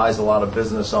we advise a lot of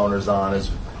business owners on,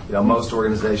 is most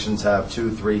organizations have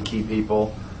 2-3 key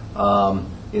people.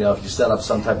 If you set up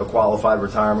some type of qualified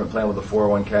retirement plan with a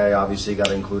 401k, obviously you got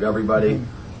to include everybody.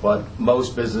 Mm-hmm. But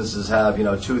most businesses have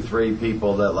 2-3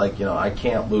 people that I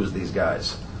can't lose these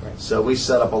guys. Right. So we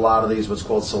set up a lot of these what's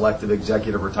called selective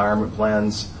executive retirement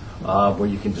plans, where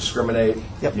you can discriminate.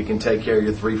 Yep. You can take care of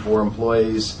your 3-4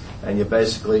 employees, and you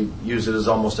basically use it as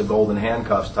almost a golden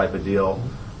handcuffs type of deal,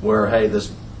 where, hey,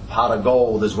 this pot of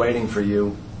gold is waiting for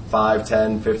you 5,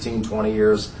 10, 15, 20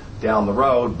 years down the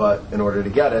road, but in order to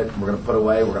get it, we're going to put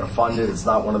away, we're going to fund it. It's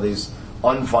not one of these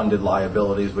unfunded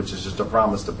liabilities, which is just a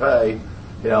promise to pay.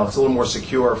 It's a little more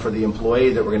secure for the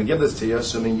employee that we're going to give this to you,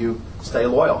 assuming you stay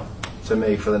loyal to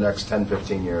me for the next 10,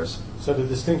 15 years. So the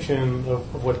distinction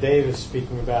of what Dave is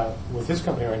speaking about with his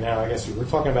company right now, I guess we're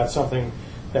talking about something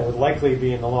that would likely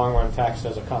be in the long run taxed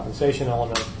as a compensation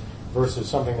element versus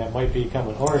something that might become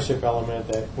an ownership element,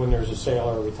 that when there's a sale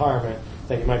or a retirement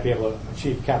that you might be able to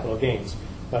achieve capital gains.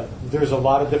 But there's a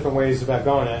lot of different ways about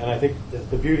going, and I think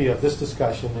the beauty of this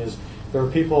discussion is there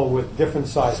are people with different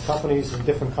sized companies and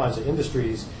different kinds of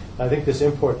industries. I think this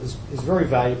input is very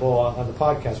valuable on the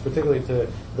podcast, particularly to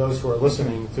those who are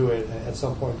listening to it at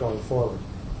some point going forward.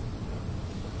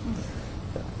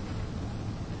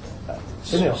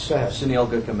 Sunil, go ahead. Sunil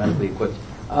Gupta, Medically Equipped.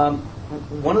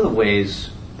 One of the ways,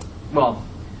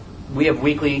 we have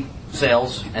weekly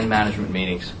sales and management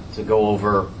meetings to go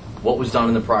over what was done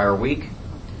in the prior week,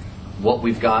 what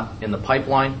we've got in the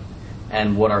pipeline,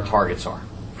 and what our targets are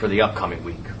for the upcoming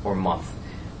week or month.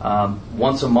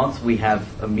 Once a month, we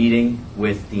have a meeting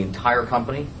with the entire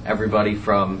company, everybody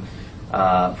from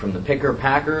the picker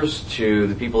packers to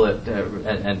the people that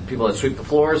and people that sweep the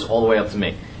floors, all the way up to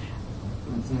me.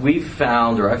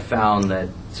 I've found that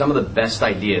some of the best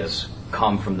ideas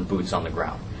come from the boots on the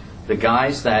ground. The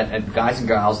guys and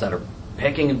gals that are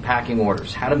picking and packing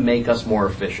orders, how to make us more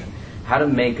efficient, how to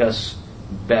make us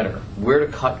better, where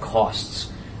to cut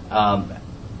costs,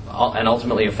 and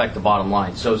ultimately affect the bottom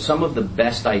line. So some of the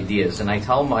best ideas, and I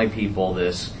tell my people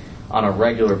this on a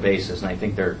regular basis, and I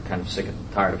think they're kind of sick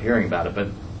and tired of hearing about it, but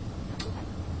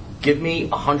give me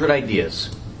 100 ideas.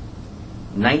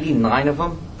 99 of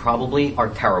them probably are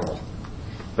terrible.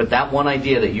 But that one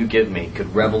idea that you give me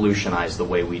could revolutionize the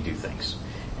way we do things.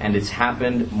 And it's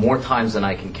happened more times than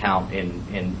I can count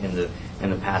in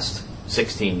the past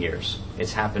 16 years.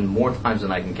 It's happened more times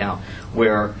than I can count,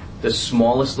 where the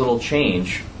smallest little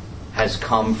change has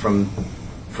come from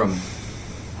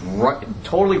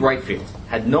totally right field.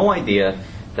 Had no idea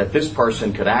that this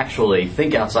person could actually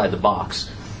think outside the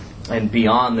box and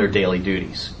beyond their daily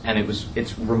duties. And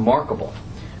it's remarkable.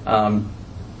 And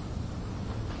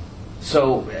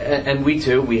we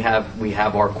too, we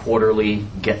have our quarterly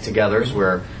get-togethers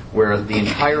where the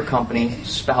entire company,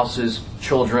 spouses,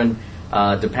 children,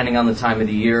 depending on the time of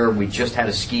the year. We just had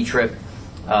a ski trip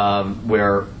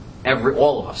where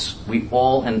all of us,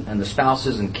 and the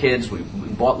spouses and kids, we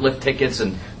bought lift tickets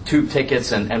and tube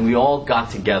tickets, and we all got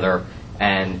together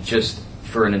and just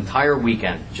for an entire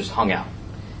weekend just hung out.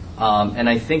 And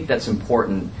I think that's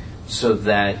important so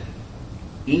that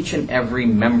each and every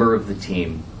member of the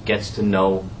team gets to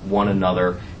know one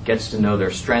another, gets to know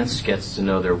their strengths, gets to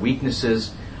know their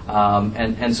weaknesses,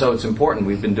 and so it's important.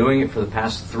 We've been doing it for the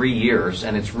past 3 years,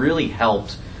 and it's really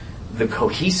helped the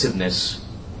cohesiveness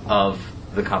of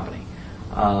the company.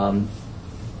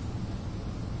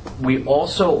 We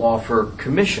also offer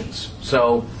commissions.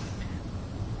 So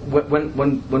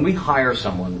when we hire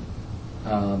someone,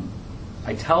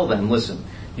 I tell them, listen,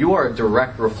 you are a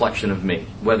direct reflection of me.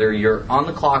 Whether you're on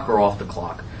the clock or off the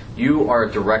clock, you are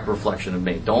a direct reflection of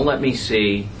me. Don't let me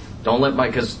see,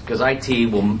 because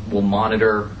IT will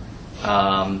monitor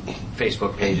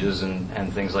Facebook pages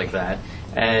and things like that.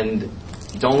 And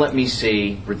don't let me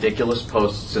see ridiculous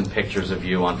posts and pictures of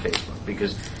you on Facebook,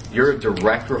 because you're a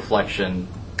direct reflection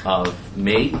of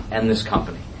me and this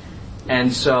company.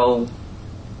 And so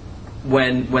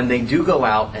when they do go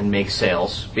out and make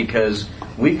sales, because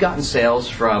we've gotten sales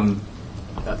from,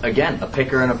 again, a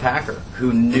picker and a packer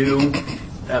who knew,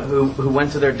 who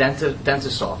went to their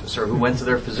dentist's office or who went to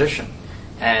their physician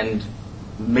and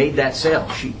made that sale.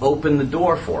 She opened the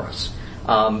door for us.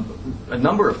 A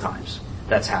number of times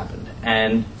that's happened.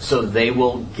 And so they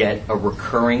will get a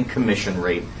recurring commission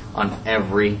rate on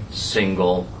every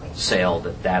single sale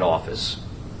that office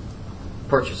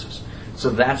purchases. So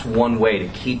that's one way to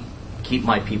keep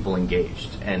my people engaged,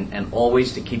 and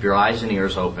always to keep your eyes and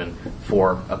ears open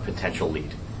for a potential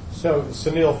lead. So,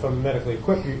 Sunil from Medically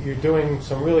Equipped, you're doing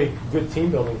some really good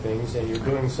team building things, and you're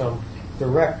doing some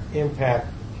direct impact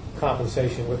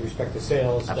compensation with respect to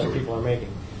sales Absolutely. that people are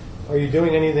making. Are you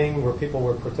doing anything where people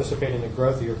will participate in the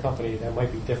growth of your company that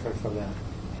might be different from that?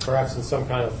 Perhaps in some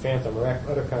kind of phantom or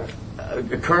other kind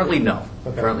of... Currently, no.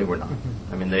 Okay. Currently, we're not.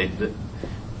 I mean, the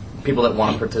people that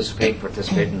want to participate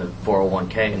in the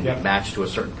 401k and Yep. be matched to a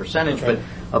certain percentage, Okay.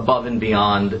 but above and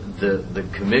beyond the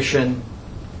commission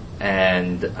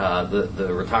and the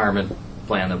retirement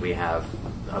plan that we have,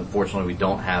 unfortunately, we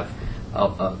don't have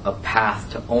a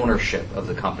path to ownership of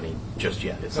the company just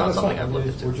yet. It's No, not that's something fine. I've looked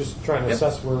into. We're just trying to Yep.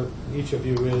 assess where each of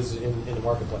you is in the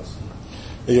marketplace.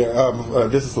 Yeah,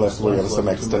 this is Les Williams from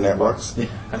Exeter Networks.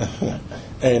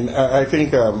 And I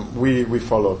think we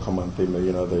follow a common theme,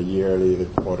 the yearly, the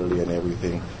quarterly, and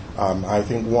everything. I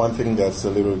think one thing that's a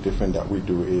little different that we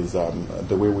do is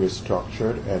the way we're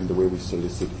structured and the way we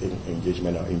solicit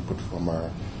engagement or input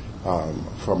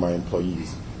from our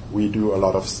employees. We do a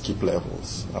lot of skip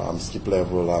levels, skip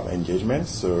level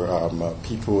engagements. So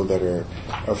people that are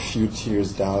a few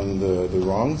tiers down the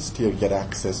rung still get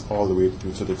access all the way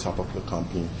through to the top of the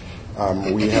company.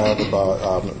 We have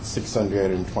about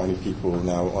 620 people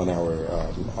now on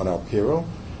our payroll,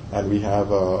 and we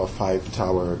have a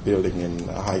 5-tower building in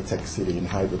a high-tech city in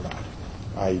Hyderabad.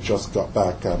 I just got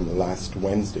back last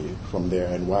Wednesday from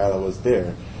there, and while I was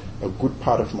there, a good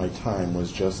part of my time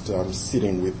was just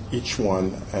sitting with each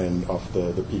one and of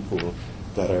the people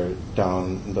that are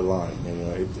down the line.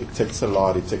 It takes a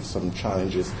lot. It takes some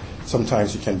challenges.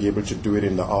 Sometimes you can be able to do it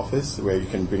in the office where you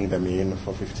can bring them in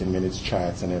for 15 minutes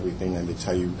chats and everything, and they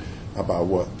tell you about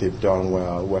what they've done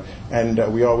well. And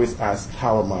we always ask,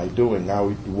 how am I doing?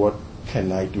 What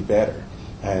can I do better?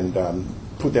 And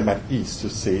put them at ease to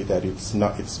say that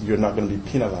you're not going to be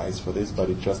penalized for this,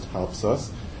 but it just helps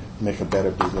us make a better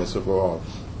business overall.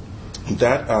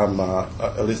 That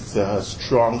elicits a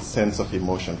strong sense of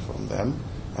emotion from them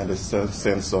and a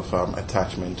sense of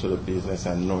attachment to the business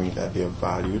and knowing that they are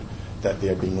valued, that they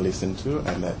are being listened to,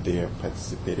 and that they are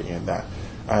participating in that.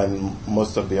 And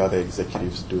most of the other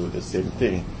executives do the same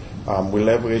thing. We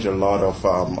leverage a lot of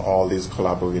all these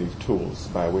collaborative tools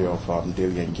by way of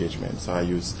daily engagement. So I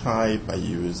use Skype, I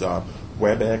use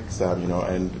WebEx,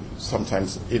 and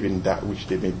sometimes even that which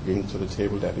they may bring to the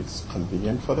table that it's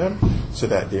convenient for them, so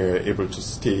that they're able to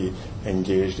stay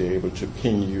engaged, they're able to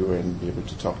ping you and be able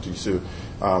to talk to you. So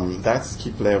that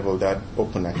skip level, that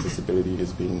open accessibility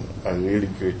has been a really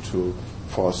great tool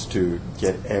for us to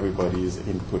get everybody's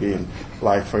input in.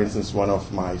 Like, for instance, one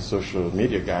of my social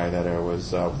media guy that I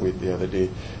was with the other day,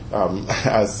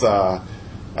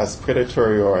 as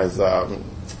predatory or as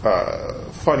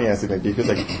funny as it may be,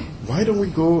 because why don't we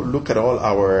go look at all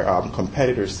our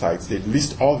competitors' sites? They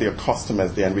list all their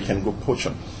customers there, and we can go poach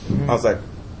them. Mm-hmm. I was like,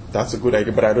 that's a good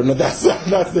idea, but I don't know that's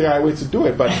the right way to do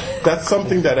it. But that's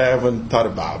something that I haven't thought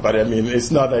about. But I mean,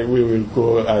 it's not like we will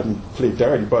go and play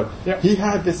dirty. But yep. He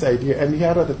had this idea, and he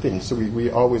had other things. So we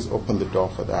always open the door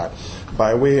for that.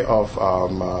 By way of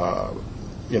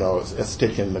a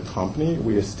stake in the company,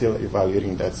 we are still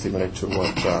evaluating that, similar to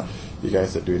what you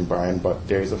guys are doing, Brian, but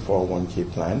there is a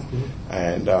 401k plan. Mm-hmm.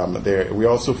 And we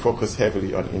also focus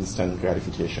heavily on instant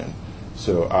gratification.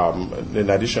 So in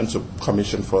addition to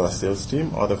commission for our sales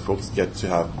team, other folks get to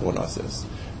have bonuses.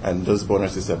 And those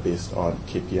bonuses are based on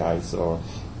KPIs or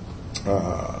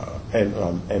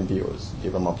MBOs.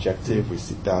 Give them objective. We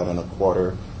sit down on a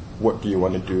quarter. What do you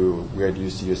want to do? Where do you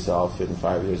see yourself in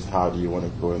 5 years? How do you want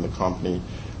to grow in the company?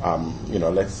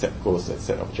 Let's set goals, let's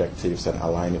set objectives, and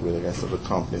align it with the rest of the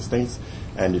company's things.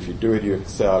 And if you do it, you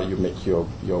excel, you make your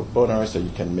bonus, or you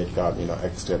can make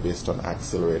extra based on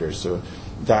accelerators. So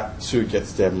that too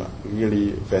gets them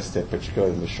really vested,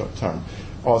 particularly in the short term.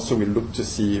 Also, we look to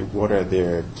see what are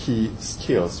their key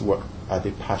skills, what are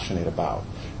they passionate about.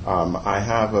 I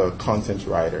have a content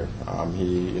writer.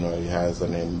 He has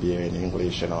an MBA in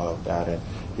English and all of that, and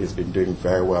he's been doing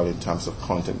very well in terms of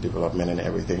content development and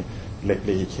everything.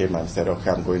 Lately, he came and said,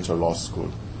 "Okay, I'm going to law school."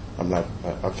 I'm like,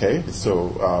 "Okay,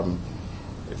 so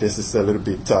this is a little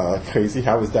bit crazy.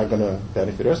 How is that going to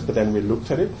benefit us?" But then we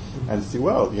looked at it and see,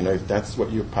 well, if that's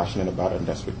what you're passionate about and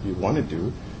that's what you want to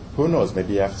do, who knows?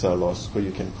 Maybe after law school,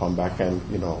 you can come back and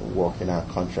work in our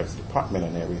contracts department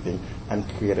and everything, and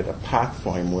created a path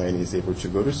for him where he's able to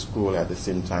go to school at the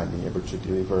same time being able to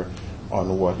deliver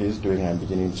on what he's doing and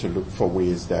beginning to look for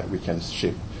ways that we can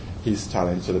shape his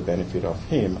talent to the benefit of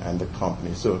him and the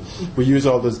company. So we use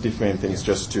all those different things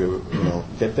just to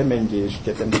get them engaged,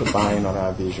 get them to buy in on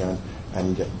our vision,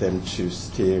 and get them to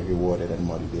stay rewarded and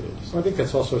motivated. Well, I think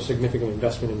that's also a significant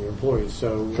investment in your employees.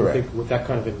 So Correct. I think with that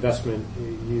kind of investment,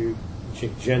 you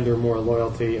gender more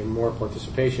loyalty and more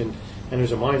participation, and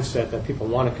there's a mindset that people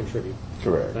want to contribute.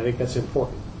 Correct. And I think that's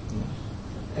important.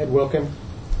 Ed Wilkin?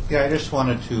 Yeah, I just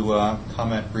wanted to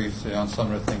comment briefly on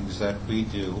some of the things that we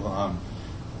do.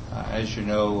 As you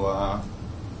know,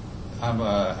 I'm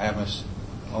a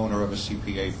owner of a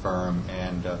CPA firm,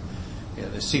 and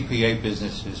the CPA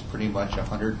business is pretty much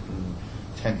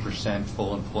 110%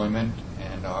 full employment,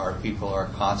 and our people are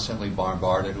constantly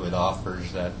bombarded with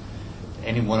offers that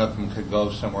any one of them could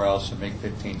go somewhere else and make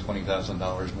 $15,000,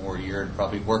 $20,000 more a year and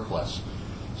probably work less.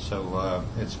 So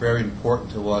it's very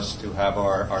important to us to have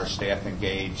our staff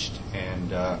engaged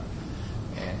and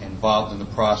involved in the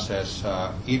process.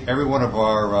 Every one of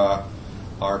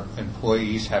our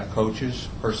employees have coaches,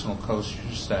 personal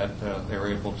coaches that they're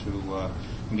able to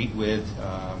meet with.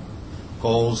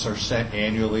 Goals are set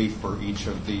annually for each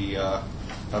of the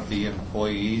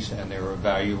employees, and they're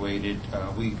evaluated.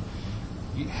 We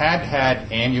had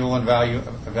annual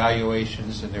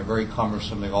evaluations, and they're very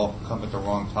cumbersome. They all come at the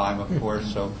wrong time, of course.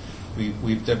 So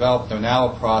we've developed now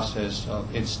a process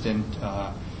of instant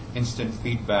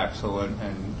feedback, so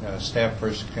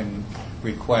staffers can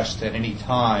request at any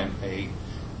time a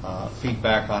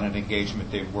feedback on an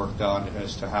engagement they've worked on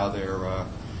as to how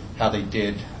they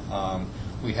did.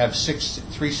 We have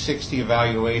 360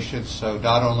 evaluations, so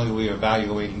not only are we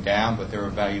evaluating down, but they're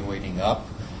evaluating up.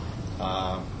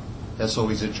 That's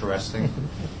always interesting.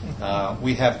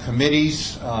 We have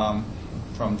committees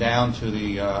from down to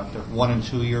the 1 and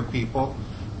 2 year people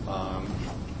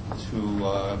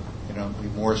to the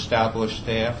more established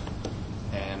staff,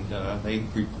 and they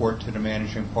report to the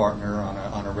managing partner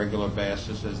on a regular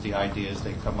basis as the ideas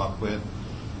they come up with.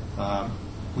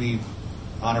 We've,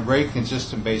 on a very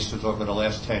consistent basis over the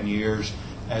last 10 years,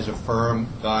 as a firm,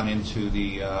 gone into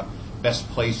the best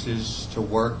places to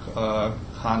work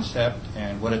concept,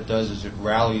 and what it does is it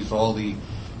rallies all the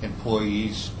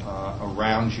employees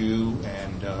around you,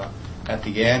 and at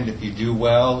the end, if you do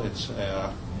well, it's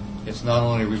not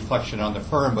only a reflection on the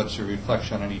firm, but it's a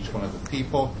reflection on each one of the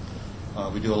people.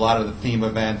 We do a lot of the theme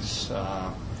events.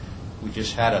 We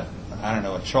just had a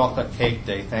chocolate cake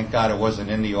day. Thank God it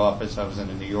wasn't in the office. I was in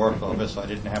the New York office, so I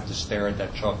didn't have to stare at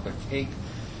that chocolate cake.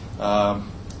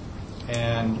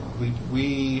 And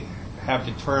we have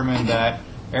determined that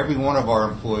every one of our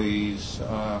employees,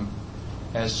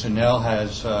 as Sunil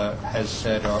has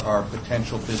said, are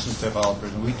potential business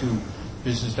developers, and we do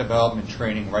business development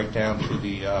training right down to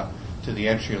the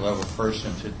entry level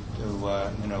person. To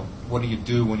what do you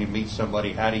do when you meet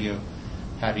somebody? How do you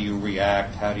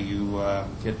react? How do you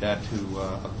get that to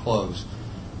a close?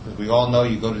 Because we all know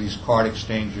you go to these card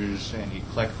exchangers and you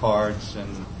collect cards,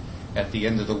 and at the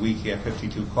end of the week you have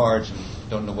 52 cards and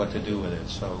don't know what to do with it.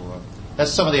 So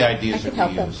that's some of the ideas that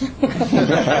we use.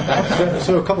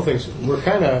 So a couple things. We're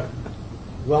kind of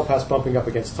well past bumping up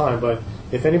against time, but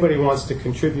if anybody wants to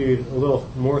contribute a little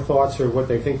more thoughts or what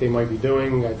they think they might be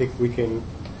doing, I think we can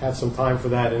have some time for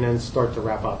that and then start to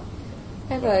wrap up.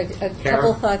 I have a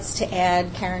couple thoughts to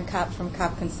add. Karen Kopp from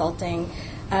Kopp Consulting.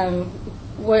 I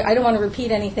don't want to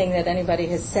repeat anything that anybody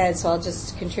has said, so I'll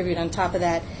just contribute on top of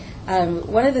that.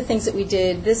 One of the things that we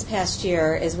did this past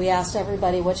year is we asked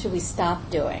everybody, what should we stop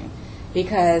doing?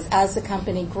 Because as the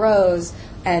company grows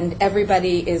and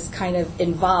everybody is kind of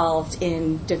involved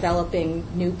in developing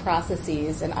new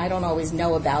processes, and I don't always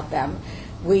know about them,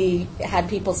 we had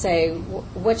people say,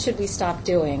 what should we stop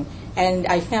doing? And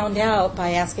I found out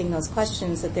by asking those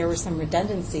questions that there were some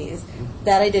redundancies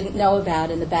that I didn't know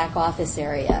about in the back office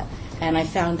area, and I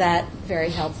found that very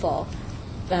helpful.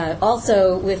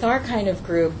 Also, with our kind of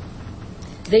group,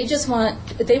 they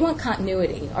want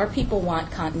continuity. Our people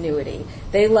want continuity.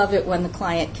 They love it when the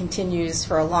client continues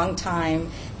for a long time.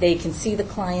 They can see the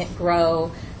client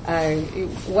grow.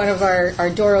 One of our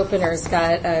door openers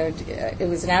it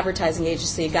was an advertising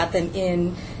agency, got them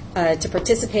in to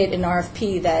participate in an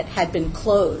RFP that had been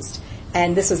closed.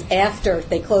 And this was after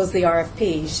they closed the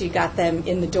RFP. She got them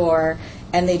in the door,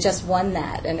 and they just won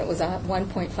that. And it was a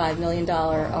 $1.5 million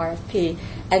RFP.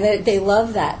 And they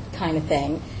love that kind of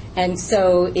thing. And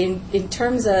so in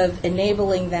terms of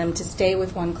enabling them to stay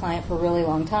with one client for a really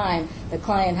long time, the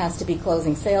client has to be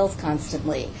closing sales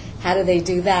constantly. How do they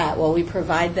do that? Well, we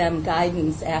provide them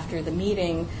guidance after the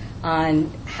meeting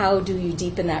on how do you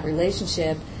deepen that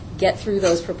relationship, get through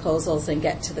those proposals, and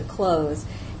get to the close.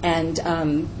 And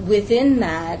within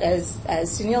that, as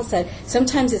Sunil said,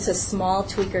 sometimes it's a small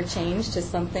tweak or change to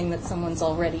something that someone's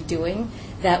already doing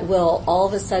that will all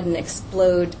of a sudden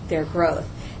explode their growth.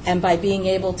 And by being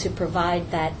able to provide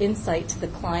that insight to the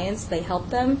clients, they help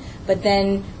them. But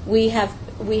then we have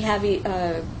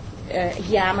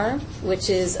Yammer,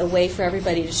 which is a way for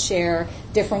everybody to share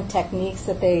different techniques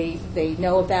that they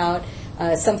know about,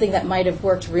 something that might have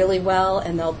worked really well,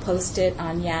 and they'll post it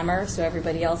on Yammer so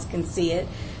everybody else can see it.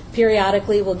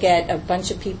 Periodically, we'll get a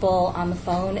bunch of people on the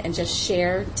phone and just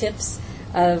share tips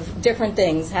of different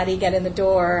things. How do you get in the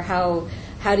door? How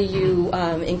do you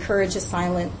encourage a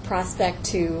silent prospect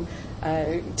to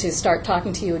start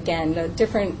talking to you again?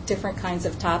 Different kinds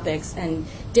of topics and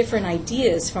different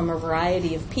ideas from a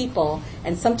variety of people.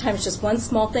 And sometimes just one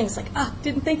small thing is like,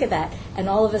 didn't think of that. And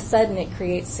all of a sudden it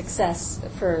creates success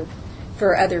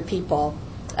for other people.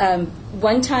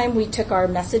 One time we took our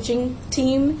messaging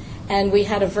team and we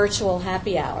had a virtual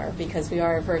happy hour because we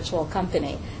are a virtual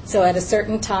company. So at a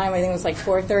certain time, I think it was like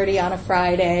 4:30 on a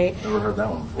Friday. Never heard that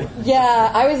one before.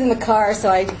 Yeah, I was in the car, so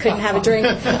I couldn't have a drink.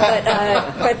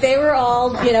 But they were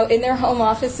all, in their home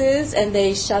offices, and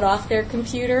they shut off their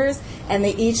computers, and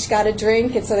they each got a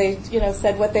drink, and so they,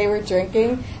 said what they were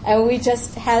drinking, and we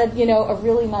just had, a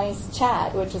really nice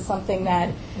chat, which is something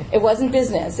that it wasn't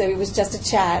business. It was just a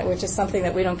chat, which is something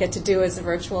that we don't get to do as a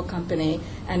virtual company,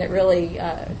 and it really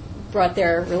brought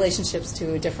their relationships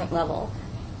to a different level.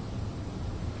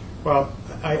 Well,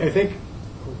 I think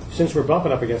since we're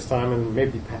bumping up against time and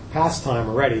maybe past time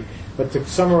already, but to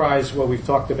summarize what we've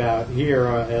talked about here,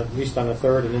 at least on the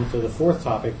third and into the fourth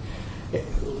topic,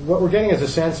 what we're getting as a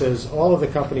sense is all of the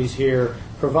companies here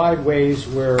provide ways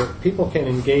where people can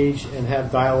engage and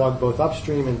have dialogue both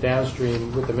upstream and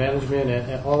downstream with the management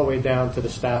and all the way down to the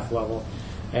staff level.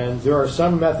 And there are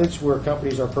some methods where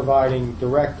companies are providing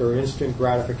direct or instant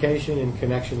gratification in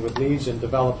connection with leads and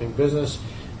developing business,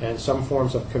 and some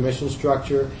forms of commission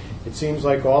structure. It seems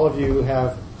like all of you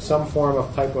have some form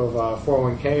of type of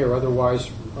 401k or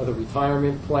other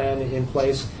retirement plan in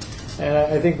place. And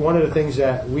I think one of the things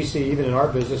that we see even in our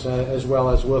business, as well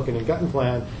as Wilkin and Gutton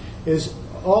Plan, is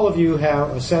all of you have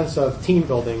a sense of team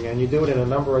building, and you do it in a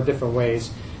number of different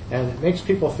ways. And it makes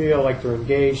people feel like they're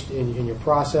engaged in your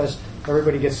process.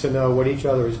 Everybody gets to know what each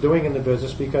other is doing in the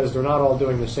business because they're not all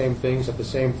doing the same things at the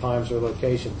same times or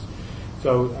locations.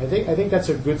 So I think that's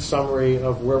a good summary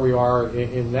of where we are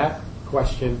in that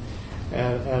question.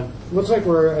 And it looks like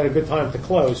we're at a good time to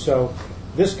close. So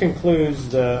this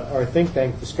concludes our think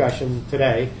tank discussion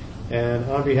today. And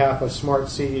on behalf of SMART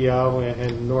CEO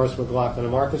and Norris McLaughlin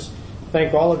and Marcus,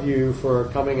 thank all of you for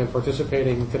coming and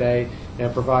participating today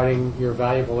and providing your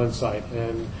valuable insight.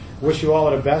 And wish you all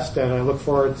the best, and I look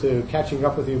forward to catching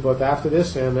up with you both after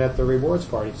this and at the rewards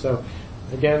party. So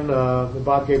again,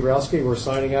 Bob Gabrielski, we're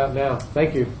signing out now.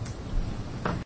 Thank you.